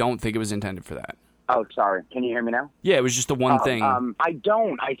bit. You don't think it was intended for that? Oh, sorry. Can you hear me now? Yeah, it was just the one thing. I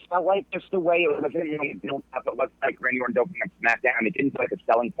don't. I felt like just the way it wasn't really built up. It looked like Randy Orton opening up SmackDown. It didn't feel like a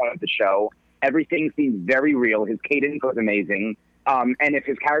selling point of the show. Everything seemed very real. His cadence was amazing. And if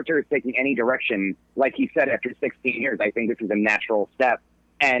his character is taking any direction, like he said, after 16 years, I think this is a natural step.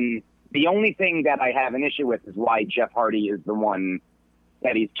 And the only thing that I have an issue with is why Jeff Hardy is the one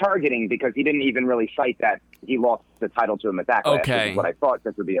that he's targeting, because he didn't even really cite that he lost the title to him at Backlash, which is what I thought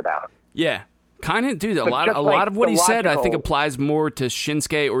this would be about. Yeah. Kind of, dude. A lot of what he said, I think, applies more to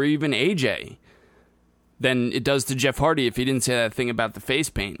Shinsuke or even AJ than it does to Jeff Hardy if he didn't say that thing about the face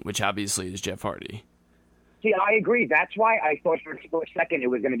paint, which obviously is Jeff Hardy. See, I agree. That's why I thought for a split second it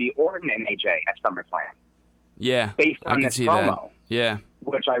was going to be Orton and AJ at SummerSlam. Yeah, based on this promo. That. Yeah,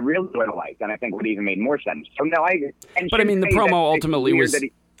 which I really would have liked, and I think would even made more sense. So no, but I mean, the promo ultimately was.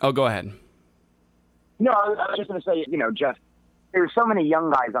 Oh, go ahead. No, I was just going to say, Jeff. There's so many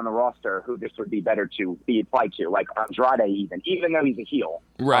young guys on the roster who this would be better to be applied to, like Andrade, even though he's a heel.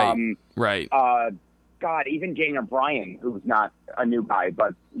 Right. Right. God, even Daniel Bryan, who's not a new guy,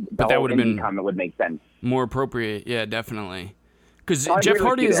 but that would have been comment would make sense. More appropriate, yeah, definitely. Because Jeff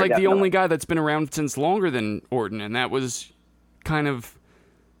Hardy is like the only guy that's been around since longer than Orton, and that was kind of...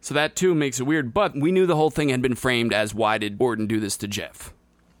 So that, too, makes it weird. But we knew the whole thing had been framed as, why did Orton do this to Jeff?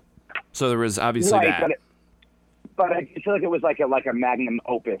 So there was obviously that. But I feel like it was like a magnum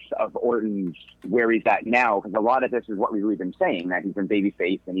opus of Orton's where he's at now, because a lot of this is what we've been saying, that he's been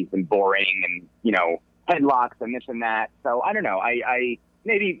babyface and he's been boring and, headlocks and this and that. So I don't know. I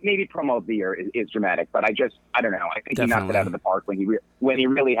maybe promo of the year is dramatic, but I don't know. I think Definitely. He knocked it out of the park when he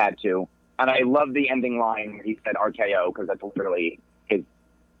really had to. And I love the ending line where he said RKO, because that's literally his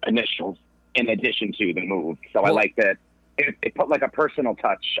initials in addition to the move. So I like that it put like a personal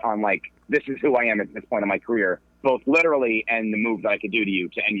touch on like, this is who I am at this point in my career, both literally and the move that I could do to you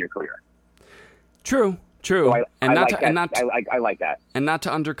to end your career. True. So I like that. And not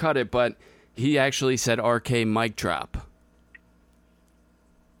to undercut it, but he actually said RK mic drop.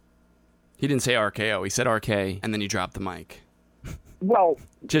 He didn't say RKO. He said RK, and then he dropped the mic. Well,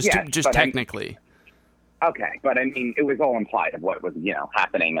 just technically. Okay, but I mean, it was all implied of what was,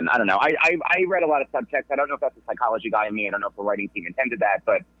 happening, and I don't know. I read a lot of subtext. I don't know if that's a psychology guy in me. I don't know if the writing team intended that,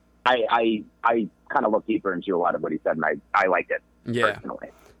 but I kind of looked deeper into a lot of what he said, and I liked it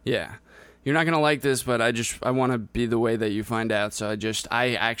personally. Yeah. You're not going to like this, but I want to be the way that you find out, so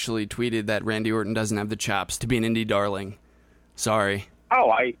I actually tweeted that Randy Orton doesn't have the chops to be an indie darling. Sorry. Oh,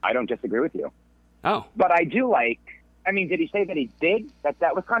 I don't disagree with you. Oh. But I do like, I mean, did he say that he did?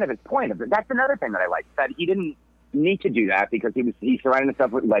 That was kind of his point of it. That's another thing that I like, that he didn't need to do that because he surrounded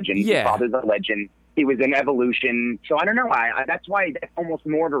himself with legends. Yeah. His father's a legend. He was in Evolution. So I don't know. That's why that's almost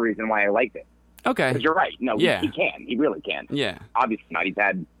more of a reason why I liked it. Okay. Because you're right. No, yeah. he can. He really can. Yeah. Obviously not. He's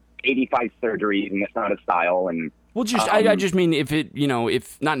had 85 surgeries, and that's not his style. And well, I just mean if it,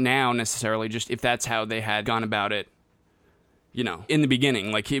 if not now necessarily, just if that's how they had gone about it, in the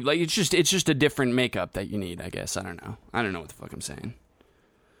beginning, it's just a different makeup that you need, I guess. I don't know what the fuck I'm saying.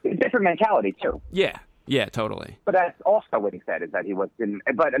 It's a different mentality too. Yeah, totally. But that's also what he said, is that he was in.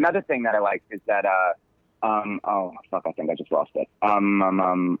 But another thing that I liked is that oh fuck, I think I just lost it.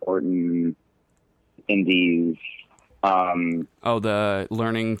 Orton, Indies. The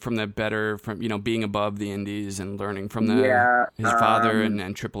learning from the better, from being above the Indies and learning from his father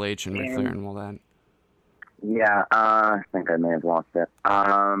and Triple H and Ric Flair and all that. Yeah, I think I may have lost it.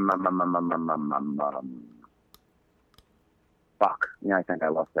 Fuck. Yeah, I think I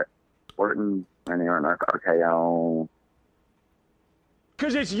lost it. Orton and RKO.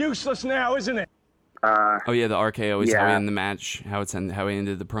 Because it's useless now, isn't it? Oh yeah, the RKO is how he ended the match, how he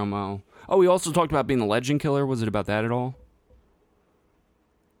ended the promo. Oh, we also talked about being the legend killer. Was it about that at all?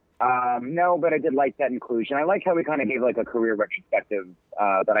 No, but I did like that inclusion. I like how we kind of gave like a career retrospective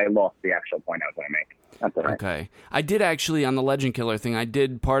that I lost the actual point I was going to make. That's all right. Okay. I did actually, on the legend killer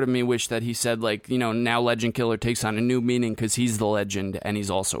thing, part of me wish that he said, like, now legend killer takes on a new meaning because he's the legend and he's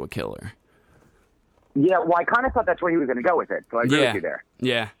also a killer. Yeah, well, I kind of thought that's where he was going to go with it, so I agree with you there.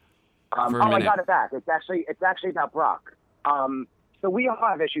 Yeah. I got it back. It's actually about Brock. So we all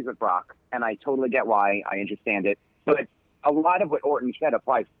have issues with Brock, and I totally get why. I understand it. But a lot of what Orton said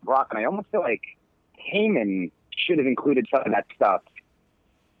applies to Brock, and I almost feel like Heyman should have included some of that stuff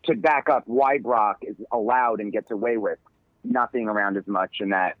to back up why Brock is allowed and gets away with not being around as much,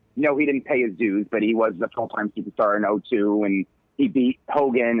 and that, he didn't pay his dues, but he was the full-time superstar in 2002, and he beat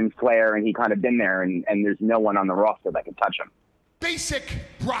Hogan and Flair, and he kind of been there, and there's no one on the roster that can touch him. Basic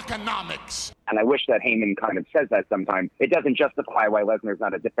Brockonomics. And I wish that Heyman kind of says that sometimes. It doesn't justify why Lesnar's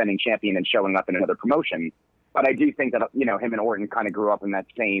not a defending champion and showing up in another promotion. But I do think that, him and Orton kind of grew up in that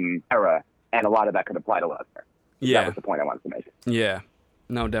same era, and a lot of that could apply to Lesnar. Yeah. That was the point I wanted to make. Yeah.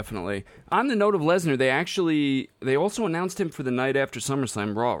 No, definitely. On the note of Lesnar, they also announced him for the night after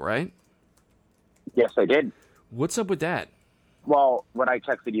SummerSlam Raw, right? Yes, they did. What's up with that? Well, what I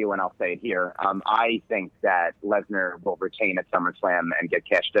texted you, and I'll say it here, I think that Lesnar will retain at SummerSlam and get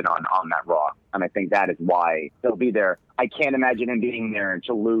cashed in on that Raw. And I think that is why he'll be there. I can't imagine him being there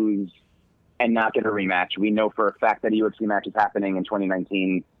to lose and not get a rematch. We know for a fact that a UFC match is happening in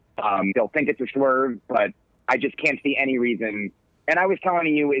 2019. They'll think it's a swerve, but I just can't see any reason. And I was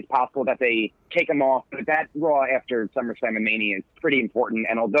telling you, it's possible that they take him off, but that Raw after SummerSlam and Mania is pretty important.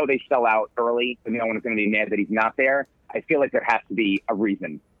 And although they sell out early, and no one is going to be mad that he's not there, I feel like there has to be a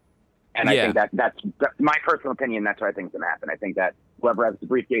reason. And I think that's my personal opinion. That's what I think is going to happen. I think that whoever has the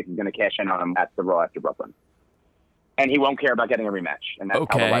briefcase is going to cash in on him at the Raw after Brooklyn. And he won't care about getting a rematch. And that's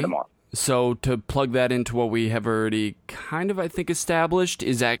how they'll write him off. So to plug that into what we have already kind of, I think, established,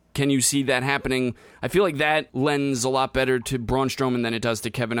 is that, can you see that happening? I feel like that lends a lot better to Braun Strowman than it does to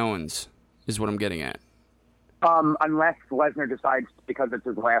Kevin Owens, is what I'm getting at. Unless Lesnar decides, because it's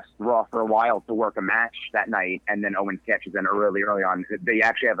his last Raw for a while, to work a match that night, and then Owens catches in early on. They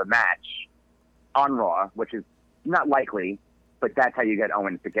actually have a match on Raw, which is not likely, but that's how you get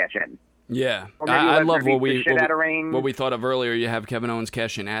Owens to cash in. Yeah, I love what we thought of earlier. You have Kevin Owens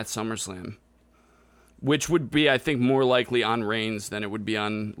cash in at SummerSlam, which would be, I think, more likely on Reigns than it would be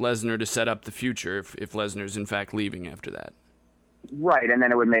on Lesnar to set up the future if Lesnar's in fact leaving after that. Right, and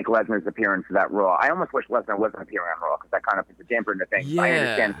then it would make Lesnar's appearance for that Raw. I almost wish Lesnar wasn't appearing on Raw because that kind of puts a damper into things. Yeah. I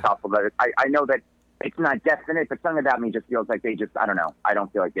understand it's possible, but I know that it's not definite, but something about me just feels like I don't know. I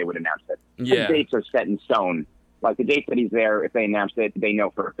don't feel like they would announce it. Yeah. The dates are set in stone. Like the date that he's there, if they announce it, they know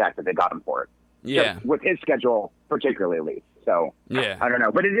for a fact that they got him for it. Yeah. Just with his schedule, particularly at least. So, yeah. I don't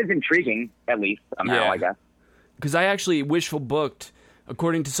know. But it is intriguing, at least, somehow, I guess. Because I actually wishful booked,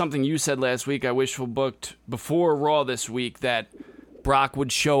 according to something you said last week, I wishful booked before Raw this week that Brock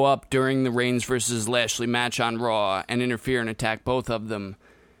would show up during the Reigns versus Lashley match on Raw and interfere and attack both of them.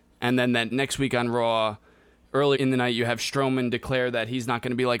 And then that next week on Raw, early in the night, you have Strowman declare that he's not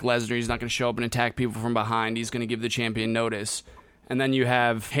going to be like Lesnar. He's not going to show up and attack people from behind. He's going to give the champion notice. And then you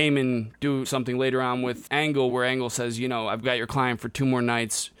have Heyman do something later on with Angle where Angle says, I've got your client for 2 more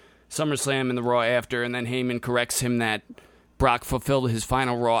nights, SummerSlam and the Raw after. And then Heyman corrects him that Brock fulfilled his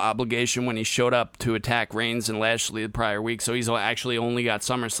final Raw obligation when he showed up to attack Reigns and Lashley the prior week. So he's actually only got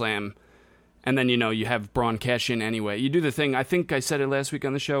SummerSlam. And then, you have Braun cash in anyway. You do the thing, I think I said it last week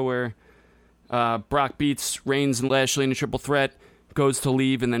on the show, where Brock beats Reigns and Lashley in a triple threat, goes to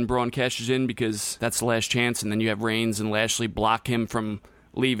leave, and then Braun cashes in because that's the last chance, and then you have Reigns and Lashley block him from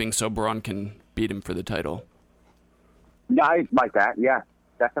leaving so Braun can beat him for the title. Yeah, I like that. Yeah,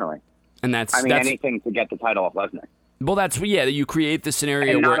 definitely. And that's anything to get the title off Lesnar. Well, you create the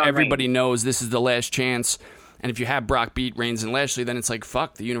scenario where everybody knows this is the last chance, and if you have Brock beat Reigns and Lashley, then it's like,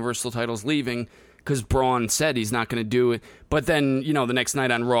 fuck, the Universal title's leaving, because Braun said he's not going to do it. But then, the next night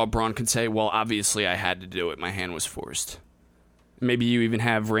on Raw, Braun could say, well, obviously I had to do it. My hand was forced. Maybe you even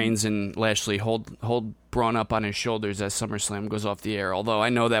have Reigns and Lashley hold Braun up on his shoulders as SummerSlam goes off the air, although I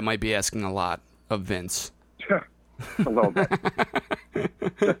know that might be asking a lot of Vince. A little bit.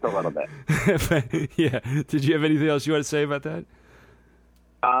 Just a little bit. But, yeah. Did you have anything else you want to say about that?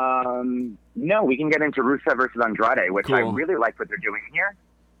 No, we can get into Rusev versus Andrade, which cool. I really like what they're doing here.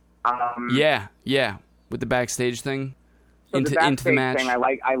 Yeah, with the backstage thing. So into the match. Thing, I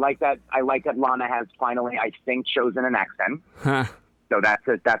like that Lana has finally, I think, chosen an accent. Huh. So that's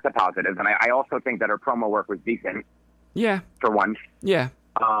a positive, and I also think that her promo work was decent. Yeah. For once. Yeah.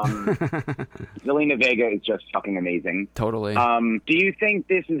 Zelina Vega is just fucking amazing. Totally. Do you think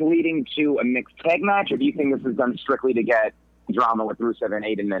this is leading to a mixed tag match, or do you think this is done strictly to get drama with Rusev and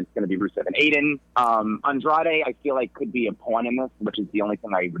Aiden, and it's going to be Rusev and Aiden? Andrade, I feel like, could be a pawn in this, which is the only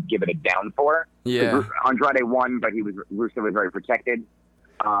thing I would give it a down for. Yeah. Andrade won, but Rusev was very protected.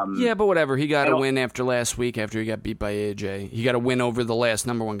 Yeah, but whatever. He got a win after last week after he got beat by AJ. He got a win over the last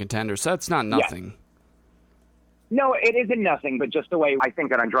number 1 contender, so that's not nothing. Yeah. No, it isn't nothing, but just the way I think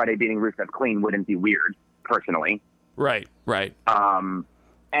that Andrade beating Rusev clean wouldn't be weird, personally. Right.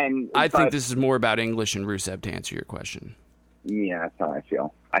 And I think this is more about English and Rusev, to answer your question. Yeah, that's how I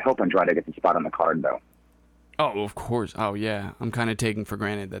feel. I hope Andrade gets a spot on the card, though. Oh, of course. Oh, yeah. I'm kind of taking for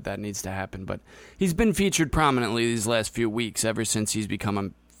granted that needs to happen. But he's been featured prominently these last few weeks, ever since he's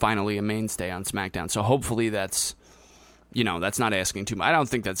become finally a mainstay on SmackDown. So hopefully that's not asking too much. I don't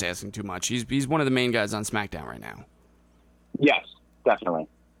think that's asking too much. He's one of the main guys on SmackDown right now. Yes, definitely.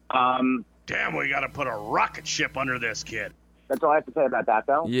 Damn, we got to put a rocket ship under this kid. That's all I have to say about that,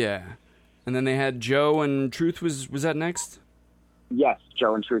 though. Yeah. And then they had Joe and Truth. Was that next? Yes,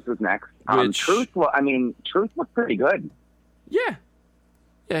 Joe and Truth was next. Truth looked pretty good. Yeah.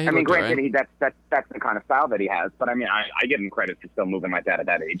 Yeah. Granted, right. That's the kind of style that he has, but I give him credit for still moving like that at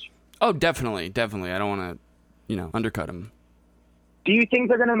that age. Oh, definitely. I don't want to, undercut him. Do you think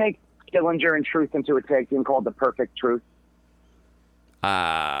they're going to make Dillinger and Truth into a tag team called The Perfect Truth?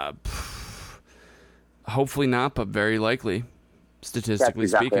 Hopefully not, but very likely, statistically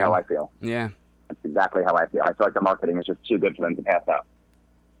speaking. That's exactly how I feel. Yeah. That's exactly how I feel. I feel like the marketing is just too good for them to pass up.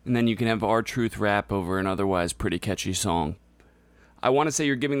 And then you can have R-Truth rap over an otherwise pretty catchy song. I want to say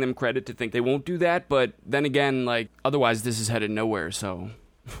you're giving them credit to think they won't do that, but then again, like, otherwise this is headed nowhere, so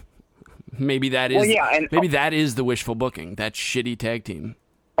maybe that is that is the wishful booking, that shitty tag team.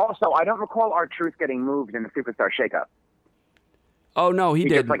 Also, I don't recall R-Truth getting moved in the Superstar Shakeup. Oh, no, he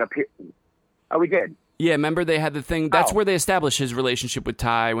did. He did? Yeah, remember they had the thing, that's where they established his relationship with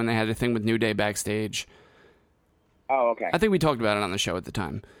Ty, when they had the thing with New Day backstage. Oh, okay. I think we talked about it on the show at the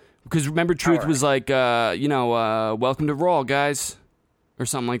time. Because remember, Truth was like, welcome to Raw, guys. Or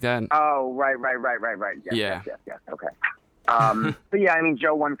something like that. Oh, right. Yes, okay. But yeah, I mean,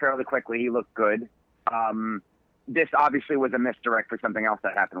 Joe won fairly quickly. He looked good. This obviously was a misdirect for something else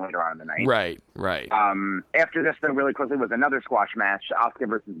that happened later on in the night. Right. After this, though, really quickly was another squash match, Asuka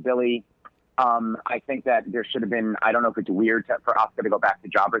versus Billy. I think that there should have been, I don't know if it's weird for Asuka to go back to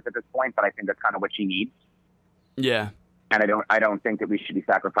jobbers at this point, but I think that's kind of what she needs. Yeah. And I don't think that we should be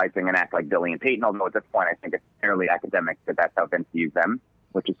sacrificing an act like Billy and Peyton, although at this point I think it's fairly academic that that's how Vince views them,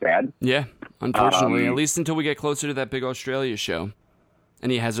 which is sad. Yeah, unfortunately, at least until we get closer to that big Australia show. And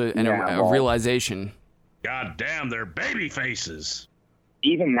he has a realization. God damn, they're baby faces.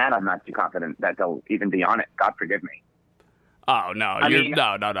 Even that I'm not too confident that they'll even be on it. God forgive me. Oh, no. No.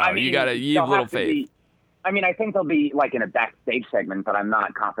 You have little faith. I think they'll be like in a backstage segment, but I'm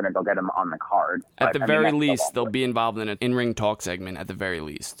not confident they'll get them on the card. At the very least, they'll be involved in an in-ring talk segment at the very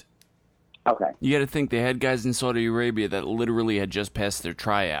least. Okay. You got to think they had guys in Saudi Arabia that literally had just passed their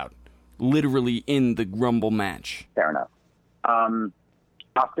tryout. Literally in the Rumble match. Fair enough.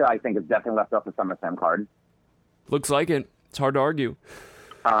 Asuka, I think, is definitely left off the SummerSlam card. Looks like it. It's hard to argue.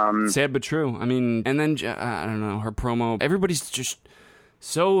 Sad but true. I mean, and then, I don't know, her promo. Everybody's just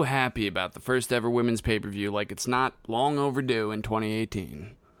so happy about the first ever women's pay-per-view, like it's not long overdue in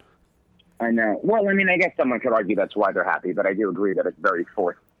 2018. I know. Well, I mean, I guess someone could argue that's why they're happy, but I do agree that it's very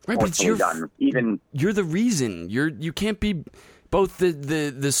forcefully done. You're the reason. You can't be both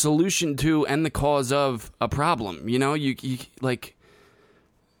the solution to and the cause of a problem. You know, you like.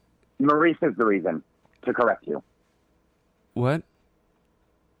 Maurice is the reason, to correct you. What?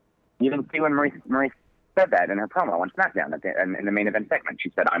 You didn't see when Maurice said that in her promo on SmackDown in the main event segment.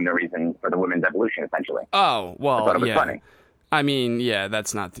 She said, "I'm the reason for the women's evolution," essentially. Oh, well, I thought it was funny. I mean, yeah,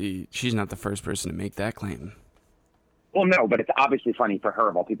 she's not the first person to make that claim. Well, no, but it's obviously funny for her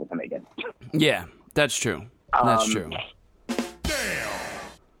of all people to make it. Yeah, that's true. That's true.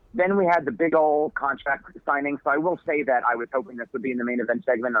 Then we had the big old contract signing. So I will say that I was hoping this would be in the main event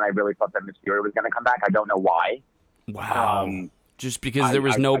segment, and I really thought that Mysterio was going to come back. I don't know why. Wow. Just because there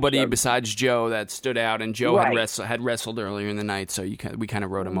was nobody besides Joe that stood out, and Joe had wrestled earlier in the night, so we kind of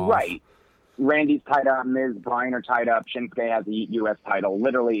wrote him off. Right. Randy's tied up, Miz, Bryan are tied up, Shinsuke has the U.S. title,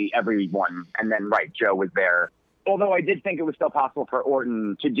 literally everyone. And then, Joe was there. Although I did think it was still possible for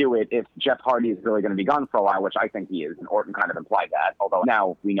Orton to do it if Jeff Hardy is really going to be gone for a while, which I think he is, and Orton kind of implied that. Although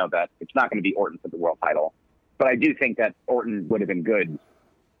now we know that it's not going to be Orton for the world title. But I do think that Orton would have been good.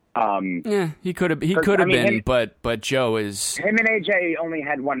 Yeah, he could have been, but Joe is... Him and AJ only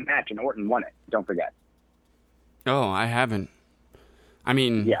had one match, and Orton won it. Don't forget. Oh, I haven't. I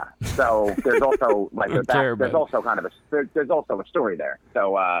mean... Yeah, so there's also there's also a story there.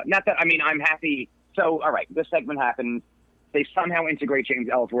 So, not that... I mean, I'm happy... So, all right, this segment happened. They somehow integrate James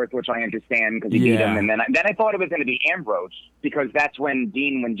Ellsworth, which I understand because he beat him. And then I thought it was going to be Ambrose because that's when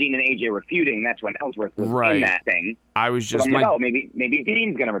Dean and AJ were feuding. That's when Ellsworth was in that thing. I was just maybe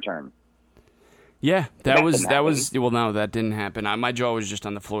Dean's going to return. Yeah, that was. Well, no, that didn't happen. My jaw was just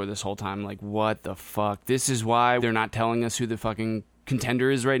on the floor this whole time. Like, what the fuck? This is why they're not telling us who the fucking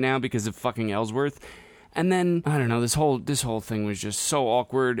contender is right now because of fucking Ellsworth. And then, I don't know, this whole thing was just so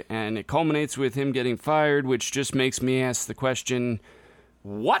awkward, and it culminates with him getting fired, which just makes me ask the question,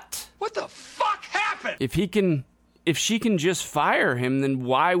 what? What the fuck happened? If she can just fire him, then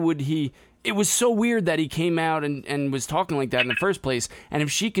why would he... It was so weird that he came out and was talking like that in the first place, and if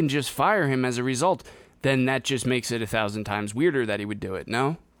she can just fire him as a result, then that just makes it 1,000 times weirder that he would do it,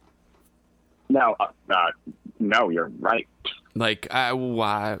 no? No, you're right. Like,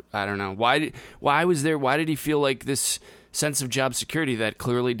 why? I don't know. Why did he feel like this sense of job security that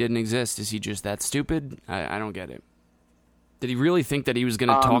clearly didn't exist? Is he just that stupid? I don't get it. Did he really think that he was going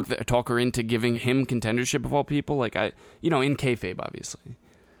to talk her into giving him contendership of all people? Like, in kayfabe, obviously.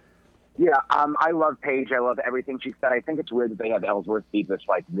 Yeah, I love Paige. I love everything she said. I think it's weird that they have Ellsworth be this,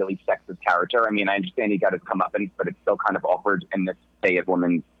 really sexist character. I mean, I understand he got his comeuppance, but it's still kind of awkward in this day of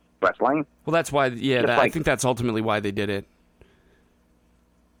women's wrestling. Well, that's why, I think that's ultimately why they did it.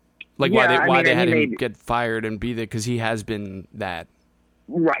 Like, why they had him get fired and be there, because he has been that.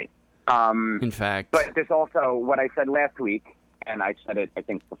 Right. In fact. But this also, what I said last week, and I said it, I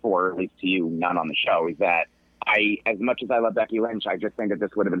think, before, at least to you, not on the show, is that as much as I love Becky Lynch, I just think that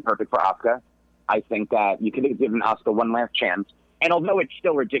this would have been perfect for Asuka. I think that you could have given Asuka one last chance. And although it's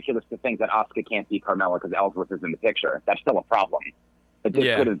still ridiculous to think that Asuka can't beat Carmella because Ellsworth is in the picture, that's still a problem. But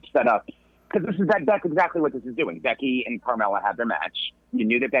this could have set up, because that's exactly what this is doing. Becky and Carmella had their match. You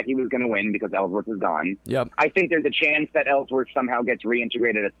knew that Becky was going to win because Ellsworth is gone. Yep. I think there's a chance that Ellsworth somehow gets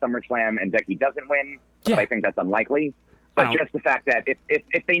reintegrated at SummerSlam and Becky doesn't win. But I think that's unlikely. But just the fact that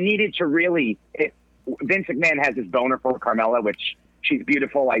if they needed to really, if Vince McMahon has this boner for Carmella, which she's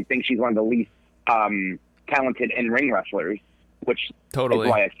beautiful. I think she's one of the least talented in-ring wrestlers, which is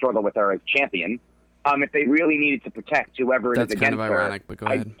why I struggle with her as champion. If they really needed to protect whoever That's is against kind of ironic, but go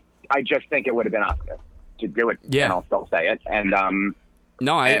ahead. I just think it would have been Asuka to do it, yeah. And I'll still say it. And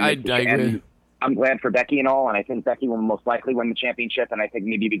I agree. And I'm glad for Becky and all, and I think Becky will most likely win the championship, and I think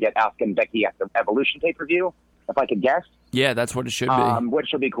maybe we get Asuka and Becky at the Evolution pay-per-view, if I could guess. Yeah, that's what it should be. Which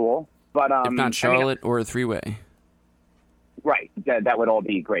would be cool. But if not Charlotte or a three-way. Right. That would all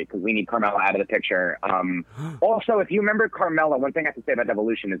be great because we need Carmella out of the picture. Also, if you remember Carmella, one thing I have to say about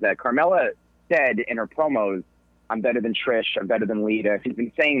Evolution is that Carmella said in her promos, I'm better than Trish, I'm better than Lita. She's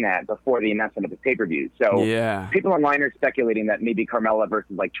been saying that before the announcement of the pay-per-view. So people online are speculating that maybe Carmella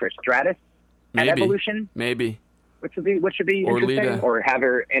versus like Trish Stratus at Evolution. Maybe. Which should be or interesting. Lita. Or have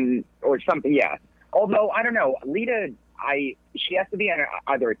her in, or something, yeah. Although, I don't know, Lita, she has to be in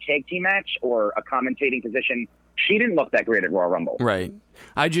either a tag team match or a commentating position. She didn't look that great at Royal Rumble. Right.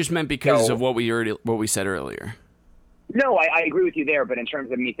 I just meant because of what we said earlier. No, I agree with you there, but in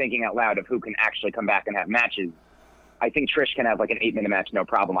terms of me thinking out loud of who can actually come back and have matches, I think Trish can have like an 8-minute match, no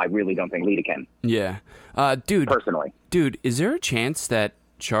problem. I really don't think Lita can. Yeah. Dude. Personally. Dude, is there a chance that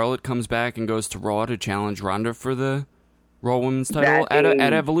Charlotte comes back and goes to Raw to challenge Ronda for the Raw Women's title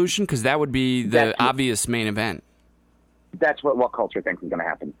at Evolution? Because that would be the obvious main event. That's what Culture thinks is going to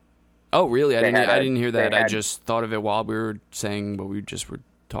happen. Oh, really? I didn't hear that. I just thought of it while we were saying what we just were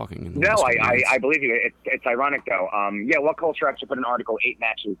talking. No, I believe you. It's ironic, though. What Culture actually put an article, 8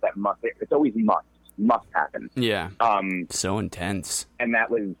 matches that it's always must happen. Yeah. So intense. And that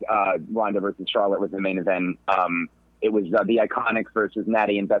was Ronda versus Charlotte was the main event. It was the Iconics versus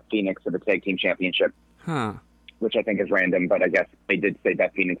Natty and Beth Phoenix for the Tag Team Championship. Huh. Which I think is random, but I guess they did say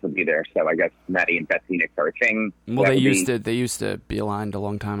Beth Phoenix would be there, so I guess Natty and Beth Phoenix are a thing. Well, they used to be aligned a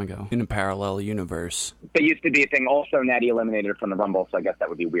long time ago in a parallel universe. They used to be a thing. Also, Natty eliminated her from the Rumble, so I guess that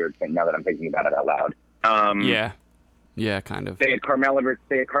would be a weird thing now that I'm thinking about it out loud. Yeah, kind of. They had Carmella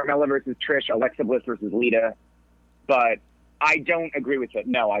versus Trish, Alexa Bliss versus Lita, but I don't agree with it.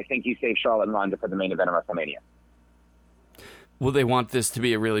 No, I think you save Charlotte and Ronda for the main event of WrestleMania. Well, they want this to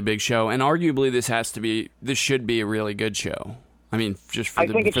be a really big show, and arguably this should be a really good show. I mean, just for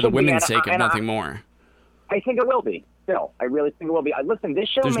the women's sake, if nothing more. I think it will be. Still, I really think it will be. Listen, this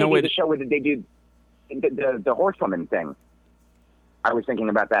show may be the show where they do the horsewoman thing. I was thinking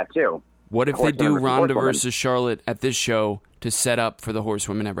about that too. What if they do Ronda versus Charlotte at this show to set up for the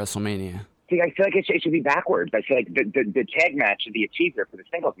horsewomen at WrestleMania? See, I feel like it should be backwards. I feel like the tag match should be a teaser for the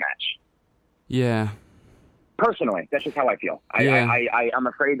singles match. Yeah. Personally, that's just how I feel. I'm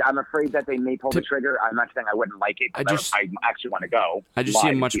afraid that they may pull the trigger. I'm not saying I wouldn't like it. I actually want to go. I just see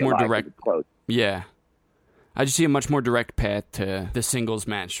a much more direct. Yeah, I just see a much more direct path to the singles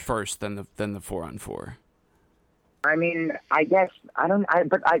match first than the 4-on-4. I mean, I guess I don't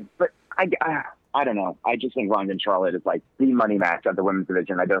know. I just think Ronda and Charlotte is like the money match of the women's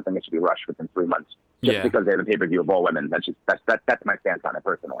division. I don't think it should be rushed within 3 months just because they have a pay-per-view of all women. That's my stance on it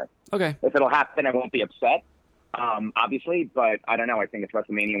personally. Okay, if it'll happen, I won't be upset. Obviously, but I don't know. I think it's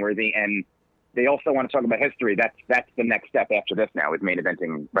WrestleMania worthy, and they also want to talk about history. That's the next step after this now is main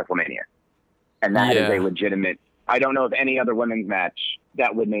eventing WrestleMania, and that is a legitimate. I don't know of any other women's match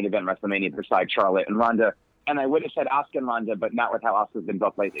that would main event WrestleMania besides Charlotte and Ronda. And I would have said Asuka and Ronda, but not with how Asuka's been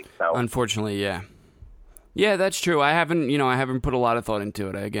booked lately. So unfortunately, yeah, that's true. I haven't put a lot of thought into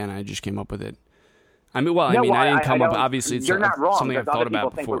it. I just came up with it. I didn't come up. Obviously, it's not wrong, something I've thought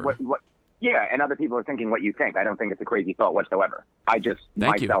about before. Yeah, and other people are thinking what you think. I don't think it's a crazy thought whatsoever. I don't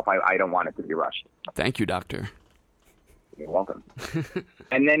want it to be rushed. Thank you, Doctor. You're welcome.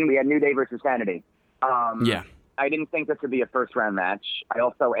 And then we had New Day versus Sanity. I didn't think this would be a first-round match. I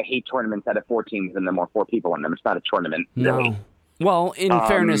hate tournaments that have 4 teams and then more 4 people in them. It's not a tournament. No. Really. Well, in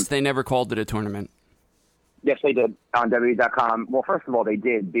fairness, they never called it a tournament. Yes, they did on WWE.com. Well, first of all, they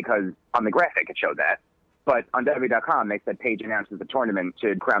did because on the graphic it showed that. But on WWE.com, they said Paige announces the tournament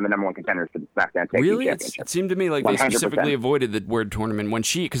to crown the number 1 contenders for the SmackDown Tag Team Championship. It seemed to me like 100%. They specifically avoided the word tournament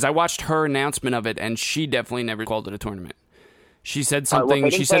because I watched her announcement of it, and she definitely never called it a tournament. She said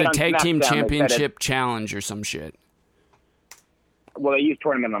something. She said a Tag Team Championship challenge or some shit. Well, they use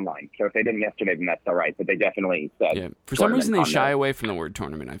tournament online, so if they didn't yesterday, then that's all right. But they definitely said. Yeah. For some reason, they shy away from the word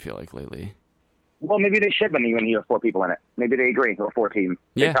tournament. I feel like lately. Well, maybe they should when you hear 4 people in it. Maybe they agree, or 4 teams.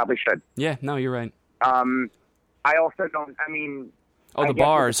 Yeah. They probably should. Yeah. No, you're right. I also don't. I mean. Oh, the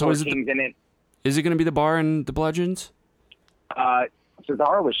bar. So is it? Is it going to be the bar and the Bludgeons?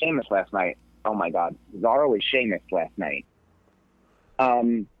 Cesaro was Sheamus last night. Oh my God, Cesaro was Sheamus last night.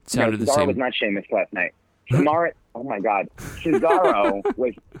 Sounded the same. Cesaro was not Sheamus last night. Oh my God, Cesaro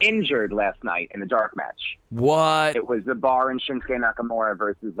was injured last night in the dark match. What? It was the Bar and Shinsuke Nakamura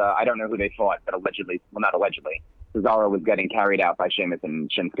versus I don't know who they fought, but allegedly, well, not allegedly, Cesaro was getting carried out by Sheamus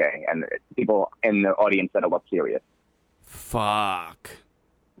and Shinsuke, and people in the audience said it looked serious. Fuck.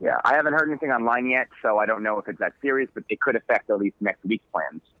 Yeah, I haven't heard anything online yet, so I don't know if it's that serious, but it could affect at least next week's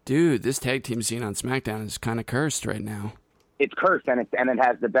plans. Dude, this tag team scene on SmackDown is kind of cursed right now. It's cursed, and it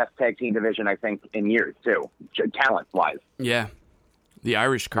has the best tag team division, I think, in years, too, talent-wise. Yeah, the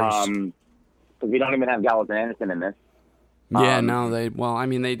Irish curse. Because we don't even have Gallows and Anderson in this. Yeah, no,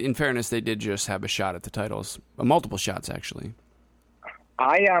 in fairness, they did just have a shot at the titles. Multiple shots, actually.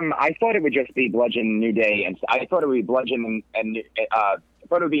 I thought it would just be Bludgeon, New Day, and I thought it would be Bludgeon and I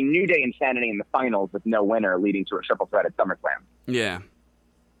thought it would be New Day and Sanity in the finals with no winner, leading to a triple threat at SummerSlam. Yeah.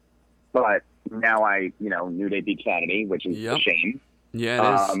 But now New Day beat Sanity, which is a shame.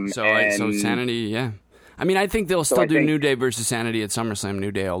 Yeah, it is. So Sanity, yeah. I mean, I think they'll still do New Day versus Sanity at SummerSlam.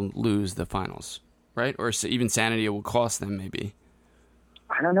 New Day will lose the finals, right? Or even Sanity will cost them, maybe.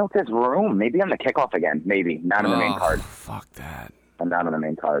 I don't know if there's room. Maybe on the kickoff again. Maybe not on the main card. Fuck that. I'm not on the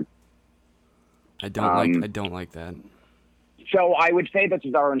main card. I don't like that. So I would say that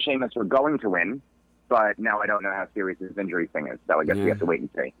Cesaro and Sheamus were going to win, but now I don't know how serious his injury thing is. So I guess we have to wait and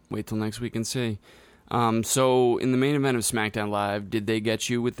see. Wait till next week and see. So in the main event of SmackDown Live, did they get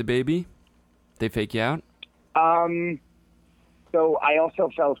you with the baby? They fake you out? So I also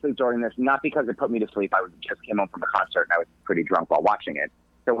fell asleep during this, not because it put me to sleep. I just came home from a concert and I was pretty drunk while watching it.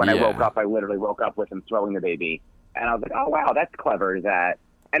 So when I woke up, I literally woke up with him throwing the baby. And I was like, oh, wow, that's clever.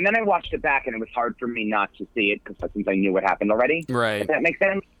 And then I watched it back, and it was hard for me not to see it since I knew what happened already. Right. Does that make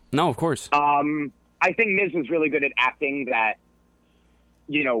sense? No, of course. I think Miz was really good at acting that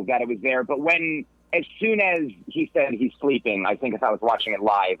it was there. But as soon as he said he's sleeping, I think if I was watching it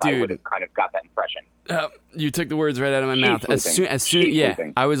live, I would have kind of got that impression. You took the words right out of my mouth. As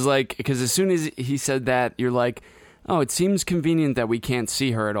soon, I was like, because as soon as he said that, you're like, oh, it seems convenient that we can't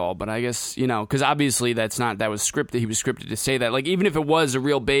see her at all. But I guess, because obviously that was scripted. He was scripted to say that. Like, even if it was a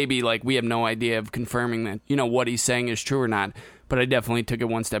real baby, like, we have no idea of confirming that, what he's saying is true or not. But I definitely took it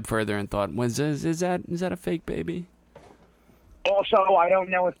one step further and thought, is that a fake baby? Also, I don't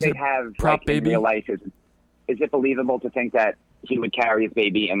know if they have prop baby in real life. Is it believable to think that he would carry his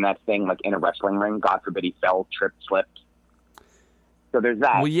baby in that thing, like in a wrestling ring? God forbid he fell, tripped, slipped. So there's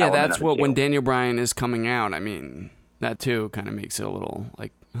that. Well, yeah, that's what when Daniel Bryan is coming out. I mean, that too kind of makes it a little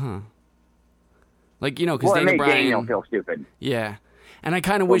like, like because Daniel feel stupid. Yeah, and I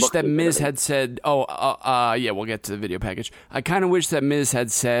kind of wish that Miz had said, yeah, we'll get to the video package. I kind of wish that Miz had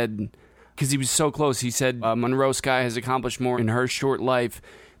said, because he was so close. He said Monroe Sky has accomplished more in her short life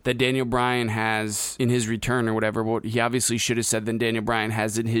that Daniel Bryan has in his return or whatever. What he obviously should have said than Daniel Bryan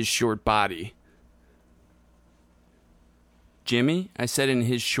has in his short body. Jimmy, I said in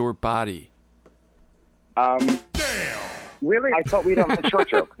his short body. Damn. Really? I thought we don't have short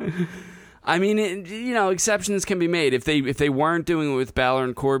joke. I mean, exceptions can be made. If they weren't doing it with Balor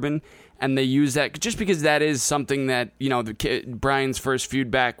and Corbin, and they use that, just because that is something that, Bryan's first feud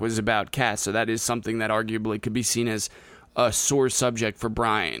back was about Cass, so that is something that arguably could be seen as a sore subject for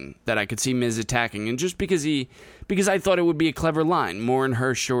Bryan that I could see Miz attacking. And just because I thought it would be a clever line, more in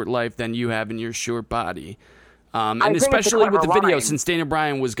her short life than you have in your short body. And especially with the video, since Daniel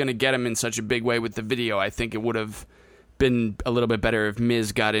Bryan was going to get him in such a big way with the video, I think it would have been a little bit better if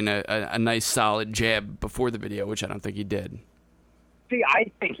Miz got in a nice solid jab before the video, which I don't think he did. See, I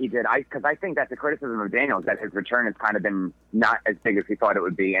think he did. Because I think that's the criticism of Daniel, is that his return has kind of been not as big as he thought it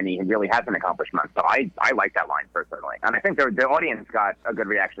would be, and he really has an accomplishment. So I like that line personally, and I think the audience got a good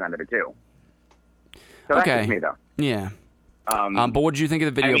reaction out of it too. So that's just me, though. Yeah. But what did you think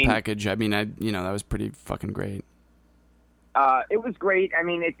of the video package? I mean, that was pretty fucking great. It was great. I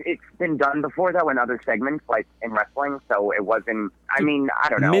mean, it's been done before, though, in other segments, like in wrestling, so it wasn't, I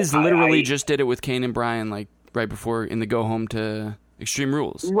don't know. Miz literally just did it with Kane and Bryan, like, right before in the go home to Extreme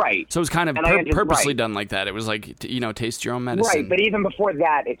Rules. Right. So it was kind of purposely done like that. It was like, taste your own medicine. Right, but even before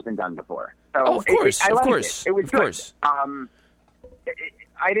that, it's been done before. So of course. It was good.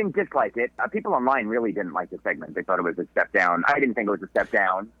 I didn't dislike it. People online really didn't like the segment. They thought it was a step down. I didn't think it was a step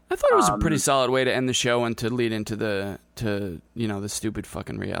down. I thought it was a pretty solid way to end the show and to lead into the stupid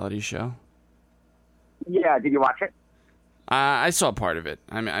fucking reality show. Yeah, did you watch it? I saw part of it.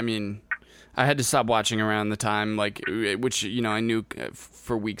 I mean, I had to stop watching around the time, which I knew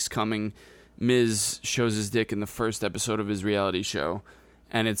for weeks coming. Miz shows his dick in the first episode of his reality show,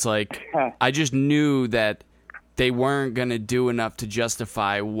 and it's like I just knew that they weren't gonna do enough to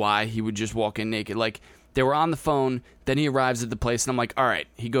justify why he would just walk in naked. Like, they were on the phone, then he arrives at the place, and I'm like, all right,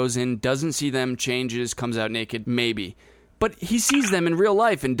 he goes in, doesn't see them, changes, comes out naked, maybe. But he sees them in real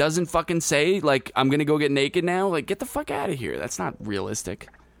life and doesn't fucking say, like, I'm gonna go get naked now. Like, get the fuck out of here. That's not realistic.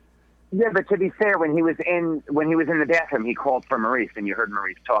 Yeah, but to be fair, when he was in the bathroom, he called for Maurice, and you heard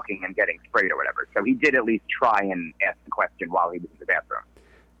Maurice talking and getting sprayed or whatever. So he did at least try and ask the question while he was in the bathroom.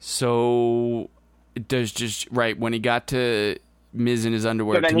 So it does just right when he got to Miz in his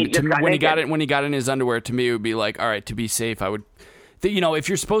underwear. So when he got in his underwear, to me it would be like, all right, to be safe, I would. If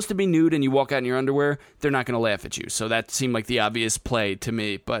you're supposed to be nude and you walk out in your underwear, they're not going to laugh at you. So that seemed like the obvious play to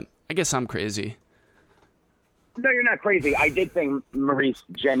me. But I guess I'm crazy. No, you're not crazy. I did think Maurice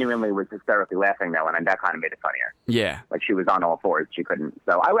genuinely was hysterically laughing, though, and that kind of made it funnier. Yeah. Like, she was on all fours. She couldn't.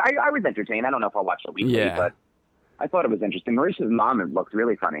 So I was entertained. I don't know if I'll watch it weekly, but I thought it was interesting. Maurice's mom looked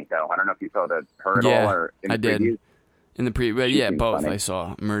really funny, though. I don't know if you saw her at all or in the previews. Did. In the preview. Yeah, both. Funny. I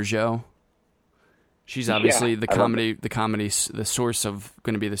saw Marjo. She's obviously the source of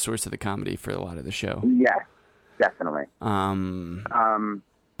going to be the source of the comedy for a lot of the show. Yeah, definitely. What?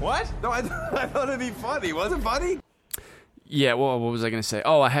 No, I thought it'd be funny. Was it funny? Yeah, well, what was I going to say?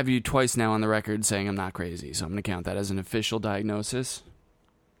 Oh, I have you twice now on the record saying I'm not crazy, so I'm going to count that as an official diagnosis.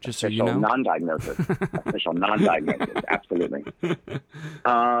 Just official so you know. Non-diagnosis. Official non-diagnosis. Absolutely.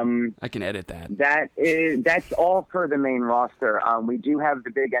 I can edit that. That's all for the main roster. We do have the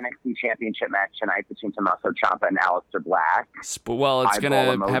big NXT Championship match tonight between Tommaso Ciampa and Aleister Black. Well, it's going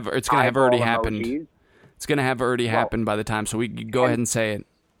to have already happened. It's going to have already happened by the time, so we can go ahead and say it.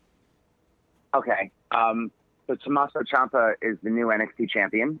 Okay. So Tommaso Ciampa is the new NXT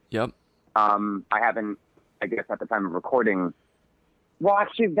champion. Yep. I guess at the time of recording. Well,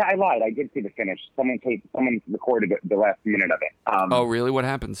 actually, I lied. I did see the finish. Someone recorded the last minute of it. Oh, really? What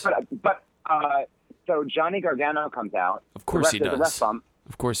happens? So Johnny Gargano comes out. Of course he does. The ref bump.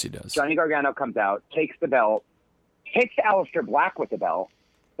 Of course he does. Johnny Gargano comes out, takes the belt, hits Aleister Black with the belt.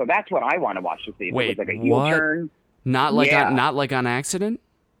 So that's what I want to watch to see. Wait, like a heel turn. Not like on accident?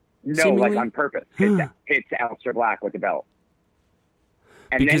 No, seemingly? Like on purpose. Hits Aleister Black with the belt.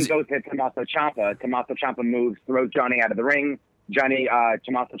 And then goes to Tommaso Ciampa. Tommaso Ciampa moves, throws Johnny out of the ring.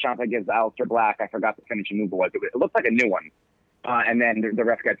 Tommaso Ciampa gives Aleister Black, I forgot the finishing move was. It looked like a new one. And then the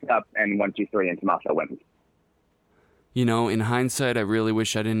ref gets up and 1, 2, 3, and Tommaso wins. In hindsight, I really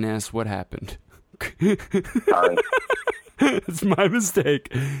wish I didn't ask what happened. Sorry. It's my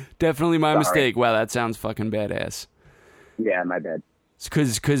mistake. Definitely my mistake. Wow, that sounds fucking badass. Yeah, my bad.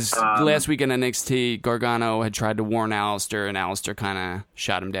 Because last week in NXT, Gargano had tried to warn Aleister, and Aleister kind of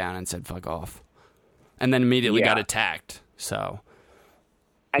shot him down and said, fuck off. And then immediately got attacked. So.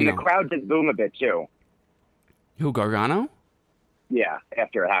 And the crowd did boom a bit, too. Who, Gargano? Yeah,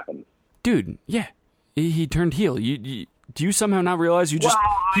 after it happened. Dude, yeah. He turned heel. Do you somehow not realize he just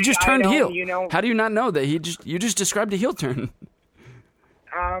turned heel? How do you not know that you just described a heel turn?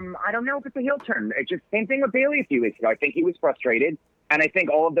 I don't know if it's a heel turn. It's just same thing with Bayley a few weeks ago. I think he was frustrated, and I think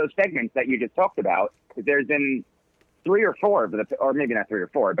all of those segments that you just talked about, there's been 3 or 4, or maybe not 3 or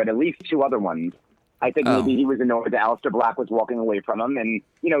 4, but at least 2 other ones. I think maybe he was annoyed that Aleister Black was walking away from him, and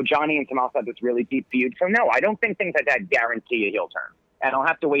Johnny and Tommaso had this really deep feud. So no, I don't think things like that guarantee a heel turn, and I'll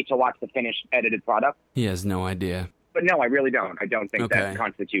have to wait to watch the finished edited product. He has no idea. But no, I really don't. I don't think that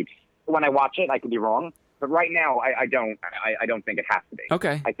constitutes. When I watch it, I could be wrong. But right now, I don't think it has to be.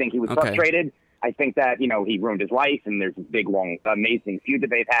 Okay. I think he was frustrated. I think that, he ruined his life, and there's this big, long, amazing feud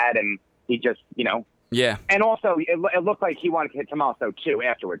that they've had, and he just, Yeah. And also, it looked like he wanted to hit Tommaso, too,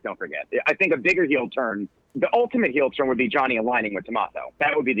 afterwards, don't forget. I think a bigger heel turn, the ultimate heel turn would be Johnny aligning with Tommaso.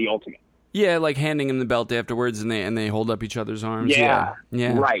 That would be the ultimate. Yeah, like handing him the belt afterwards, and they hold up each other's arms. Yeah.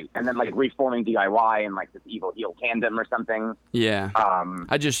 Right. And then reforming DIY and this evil heel tandem or something. Yeah.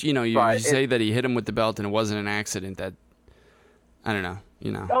 I just you say that he hit him with the belt and it wasn't an accident. That I don't know.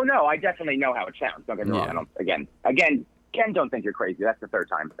 Oh no, I definitely know how it sounds. Don't get me wrong. Again, Ken, don't think you're crazy. That's the 3rd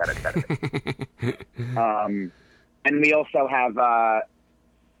time that I've said it. And we also have.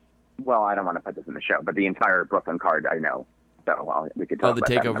 Well, I don't want to put this in the show, but the entire Brooklyn card I know. So we could talk about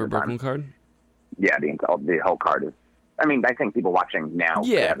the TakeOver Brooklyn card? Yeah, the whole card is. I mean, I think people watching now.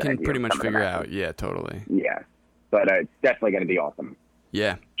 Yeah, can pretty much figure out. Yeah, totally. Yeah, but it's definitely going to be awesome.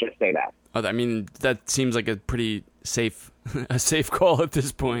 Yeah. Just say that. Oh, I mean, that seems like a pretty safe call at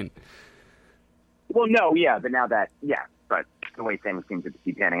this point. Well, no, yeah, but now that, yeah, but the way things seem to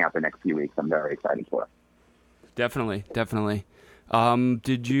be panning out the next few weeks, I'm very excited for it. Definitely. Are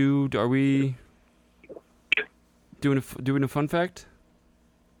we doing a fun fact?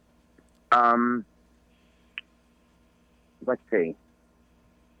 Let's see.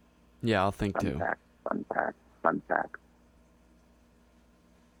 Yeah, I'll think Fun fact.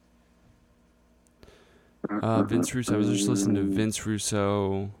 Vince Russo. I was just listening to Vince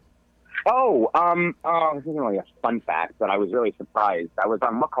Russo. This isn't really a fun fact, but I was really surprised. I was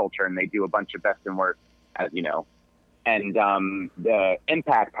on What Culture, and they do a bunch of best and worst, as you know. And the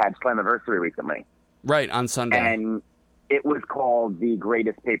Impact had Slammiversary recently. Right, on Sunday. And it was called the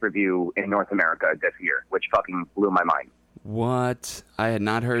greatest pay-per-view in North America this year, which fucking blew my mind. What? I had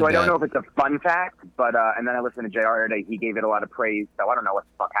not heard that. So I don't know if it's a fun fact, but and then I listened to JR today. He gave it a lot of praise, so I don't know what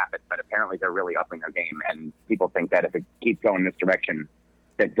the fuck happened, but apparently they're really upping their game, and people think that if it keeps going this direction,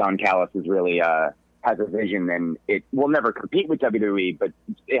 that Don Callis is really has a vision, and it will never compete with WWE, but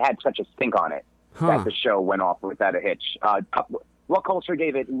it had such a stink on it that the show went off without a hitch. What Culture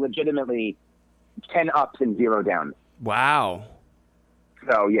gave it legitimately 10 ups and 0 downs. Wow.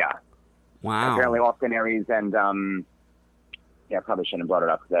 So, yeah. Wow. Apparently Austin Aries and, yeah, I probably shouldn't have brought it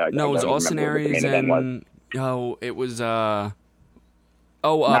up. No, it was Austin Aries and, it was, not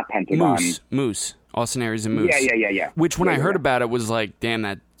Pentagon. Moose. Austin Aries and Moose. Yeah. Which, when I heard about it, was like, damn,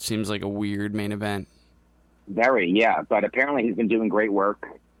 that seems like a weird main event. Very, yeah. But apparently he's been doing great work.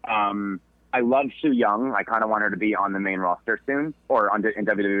 I love Su Yung. I kind of want her to be on the main roster soon, or in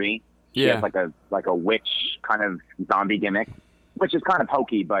WWE. She has like a witch kind of zombie gimmick, which is kind of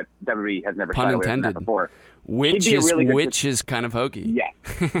hokey, but WWE has never tried away from that before. Witch is kind of hokey. Yeah.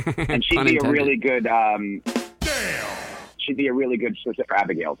 And she'd be a really good she'd be a really good sister for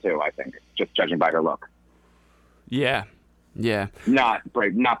Abigail too, I think, just judging by her look. Yeah. Not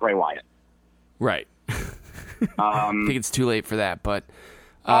Bray Wyatt. Right. I think it's too late for that, but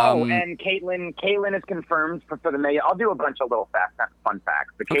and Caitlyn is confirmed for the Mae. I'll do a bunch of little fun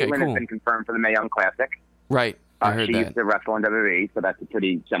facts, but Caitlyn has been confirmed for the Mae Young Classic. Right, I heard she that. used to wrestle in WWE, so that's a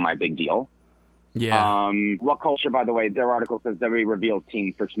pretty semi-big deal. Yeah. What Culture, by the way, their article says WWE revealed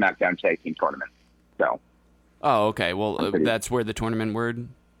team for SmackDown Tag Team Tournament. So. Oh, okay. Well, that's where the tournament word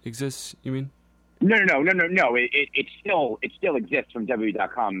exists, you mean? No. It still exists from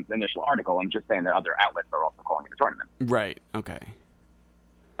WWE.com's initial article. I'm just saying that other outlets are also calling it a tournament. Right. Okay.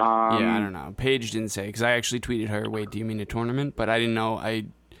 Yeah, I don't know. Paige didn't say, because I actually tweeted her, wait, do you mean a tournament? But I didn't know.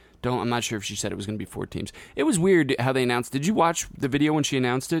 I'm not sure if she said it was going to be 4 teams. It was weird how they announced. Did you watch the video when she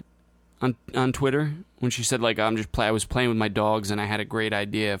announced it on Twitter? When she said, like, I was playing with my dogs and I had a great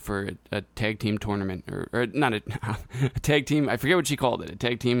idea for a tag team tournament. Or not a tag team. I forget what she called it. A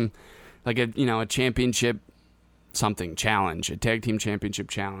tag team, like a championship something challenge. A tag team championship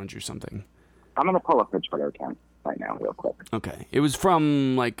challenge or something. I'm going to pull up her Twitter account right now real quick. Okay. It was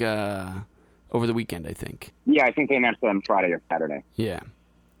from, like, over the weekend, I think. Yeah, I think they announced it on Friday or Saturday. Yeah.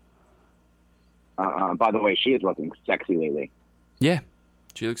 By the way, she is looking sexy lately. Yeah,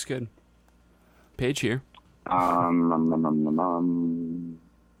 she looks good. Paige here. Oh,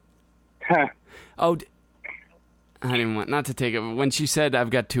 I didn't want not to take it. When she said, "I've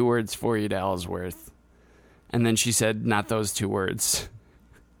got 2 words for you to Ellsworth," and then she said, "Not those 2 words."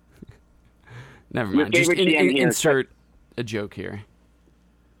 Never mind. Just insert a joke here.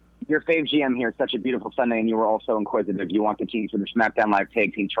 Your fave GM here, such a beautiful Sunday, and you were also inquisitive. You want the teams for the SmackDown Live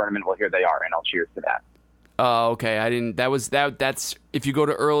Tag Team Tournament? Well, here they are, and I'll cheers to that. Oh, okay. I didn't. That's if you go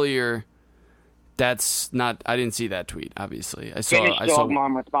to earlier. That's not. I didn't see that tweet. Obviously, I saw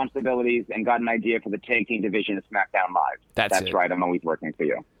mom responsibilities and got an idea for the tag team division of SmackDown Live. That's right. I'm always working for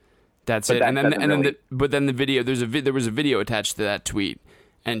you. That's it. And then the video. There was a video attached to that tweet,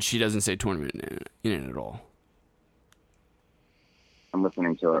 and she doesn't say tournament in it at all. I'm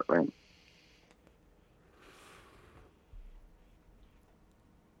listening to it, right?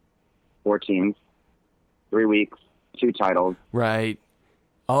 Four teams, 3 weeks, 2 titles. Right.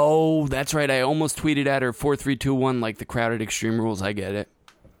 Oh, that's right. I almost tweeted at her 4-3-2-1 like the crowded Extreme Rules. I get it.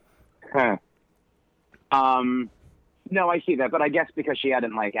 Huh. No, I see that, but I guess because she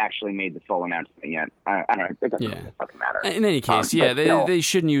hadn't actually made the full announcement yet. I don't know. It doesn't really fucking matter. In any case, they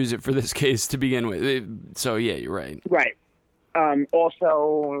shouldn't use it for this case to begin with. So yeah, you're right. Right.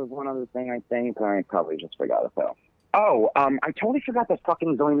 Also, one other thing I think I probably just forgot it though. Oh, I totally forgot that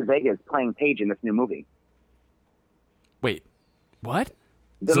fucking Zelina Vega is playing Paige in this new movie. Wait, what?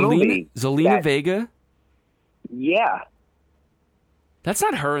 Zelina Vega? Yeah. That's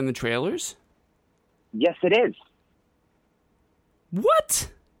not her in the trailers. Yes, it is. What?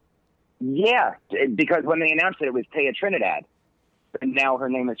 Yeah, because when they announced it was Taya Trinidad. And now her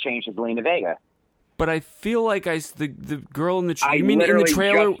name has changed to Zelina Vega. But I feel like the girl in the you mean in the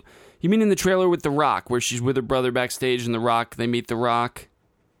trailer? You mean in the trailer with The Rock, where she's with her brother backstage, and The Rock, they meet The Rock?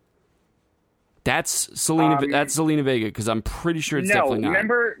 That's Zelina Vega, because I'm pretty sure it's definitely not. No.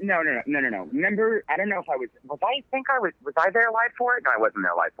 Remember, I don't know if I was I there live for it? No, I wasn't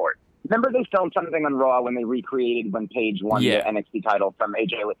there live for it. Remember they filmed something on Raw when they recreated when Paige won the NXT title from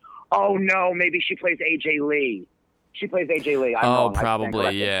AJ Lee? Oh, no, maybe she plays AJ Lee. She plays AJ Lee. I'm wrong.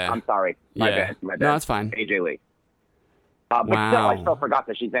 Probably, yeah. I'm sorry. My bad. No, that's fine. AJ Lee. But still, I still forgot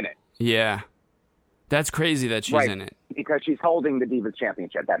that she's in it. Yeah. That's crazy that she's in it. Because she's holding the Divas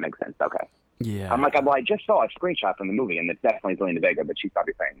Championship. That makes sense. Okay. Yeah. I'm like, I just saw a screenshot from the movie, and it's definitely Zelina Vega, but she's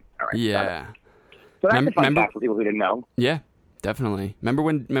probably saying, all right. Yeah. So that's a fun fact for people who didn't know. Yeah, definitely. Remember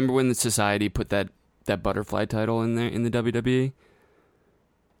when the Society put that butterfly title in there in the WWE?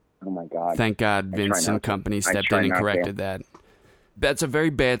 Oh, my God. Thank God Vince and company stepped in and corrected that. That's a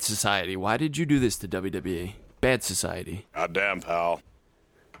very bad society. Why did you do this to WWE? Bad society. Goddamn, pal.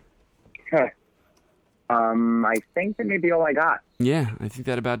 I think that may be all I got. Yeah, I think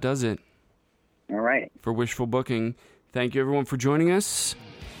that about does it. All right. For Wishful Booking. Thank you, everyone, for joining us.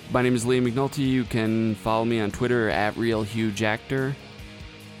 My name is Liam McNulty. You can follow me on Twitter at RealHughJactor.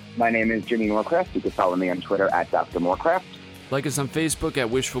 My name is Jimmy Moorcraft. You can follow me on Twitter at Dr. Moorcraft. Like us on Facebook at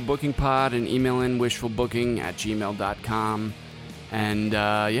Wishful Booking Pod and email in wishfulbooking@gmail.com. And,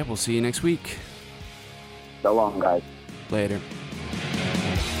 we'll see you next week. So long, guys. Later.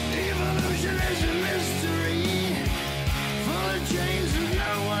 Evolution is a mystery, full of change that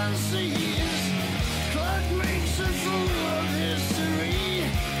no one sees. Clock makes a fool of history.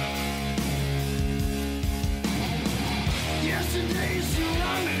 Yesterday's too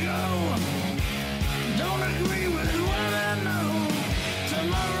long ago. Don't agree with what I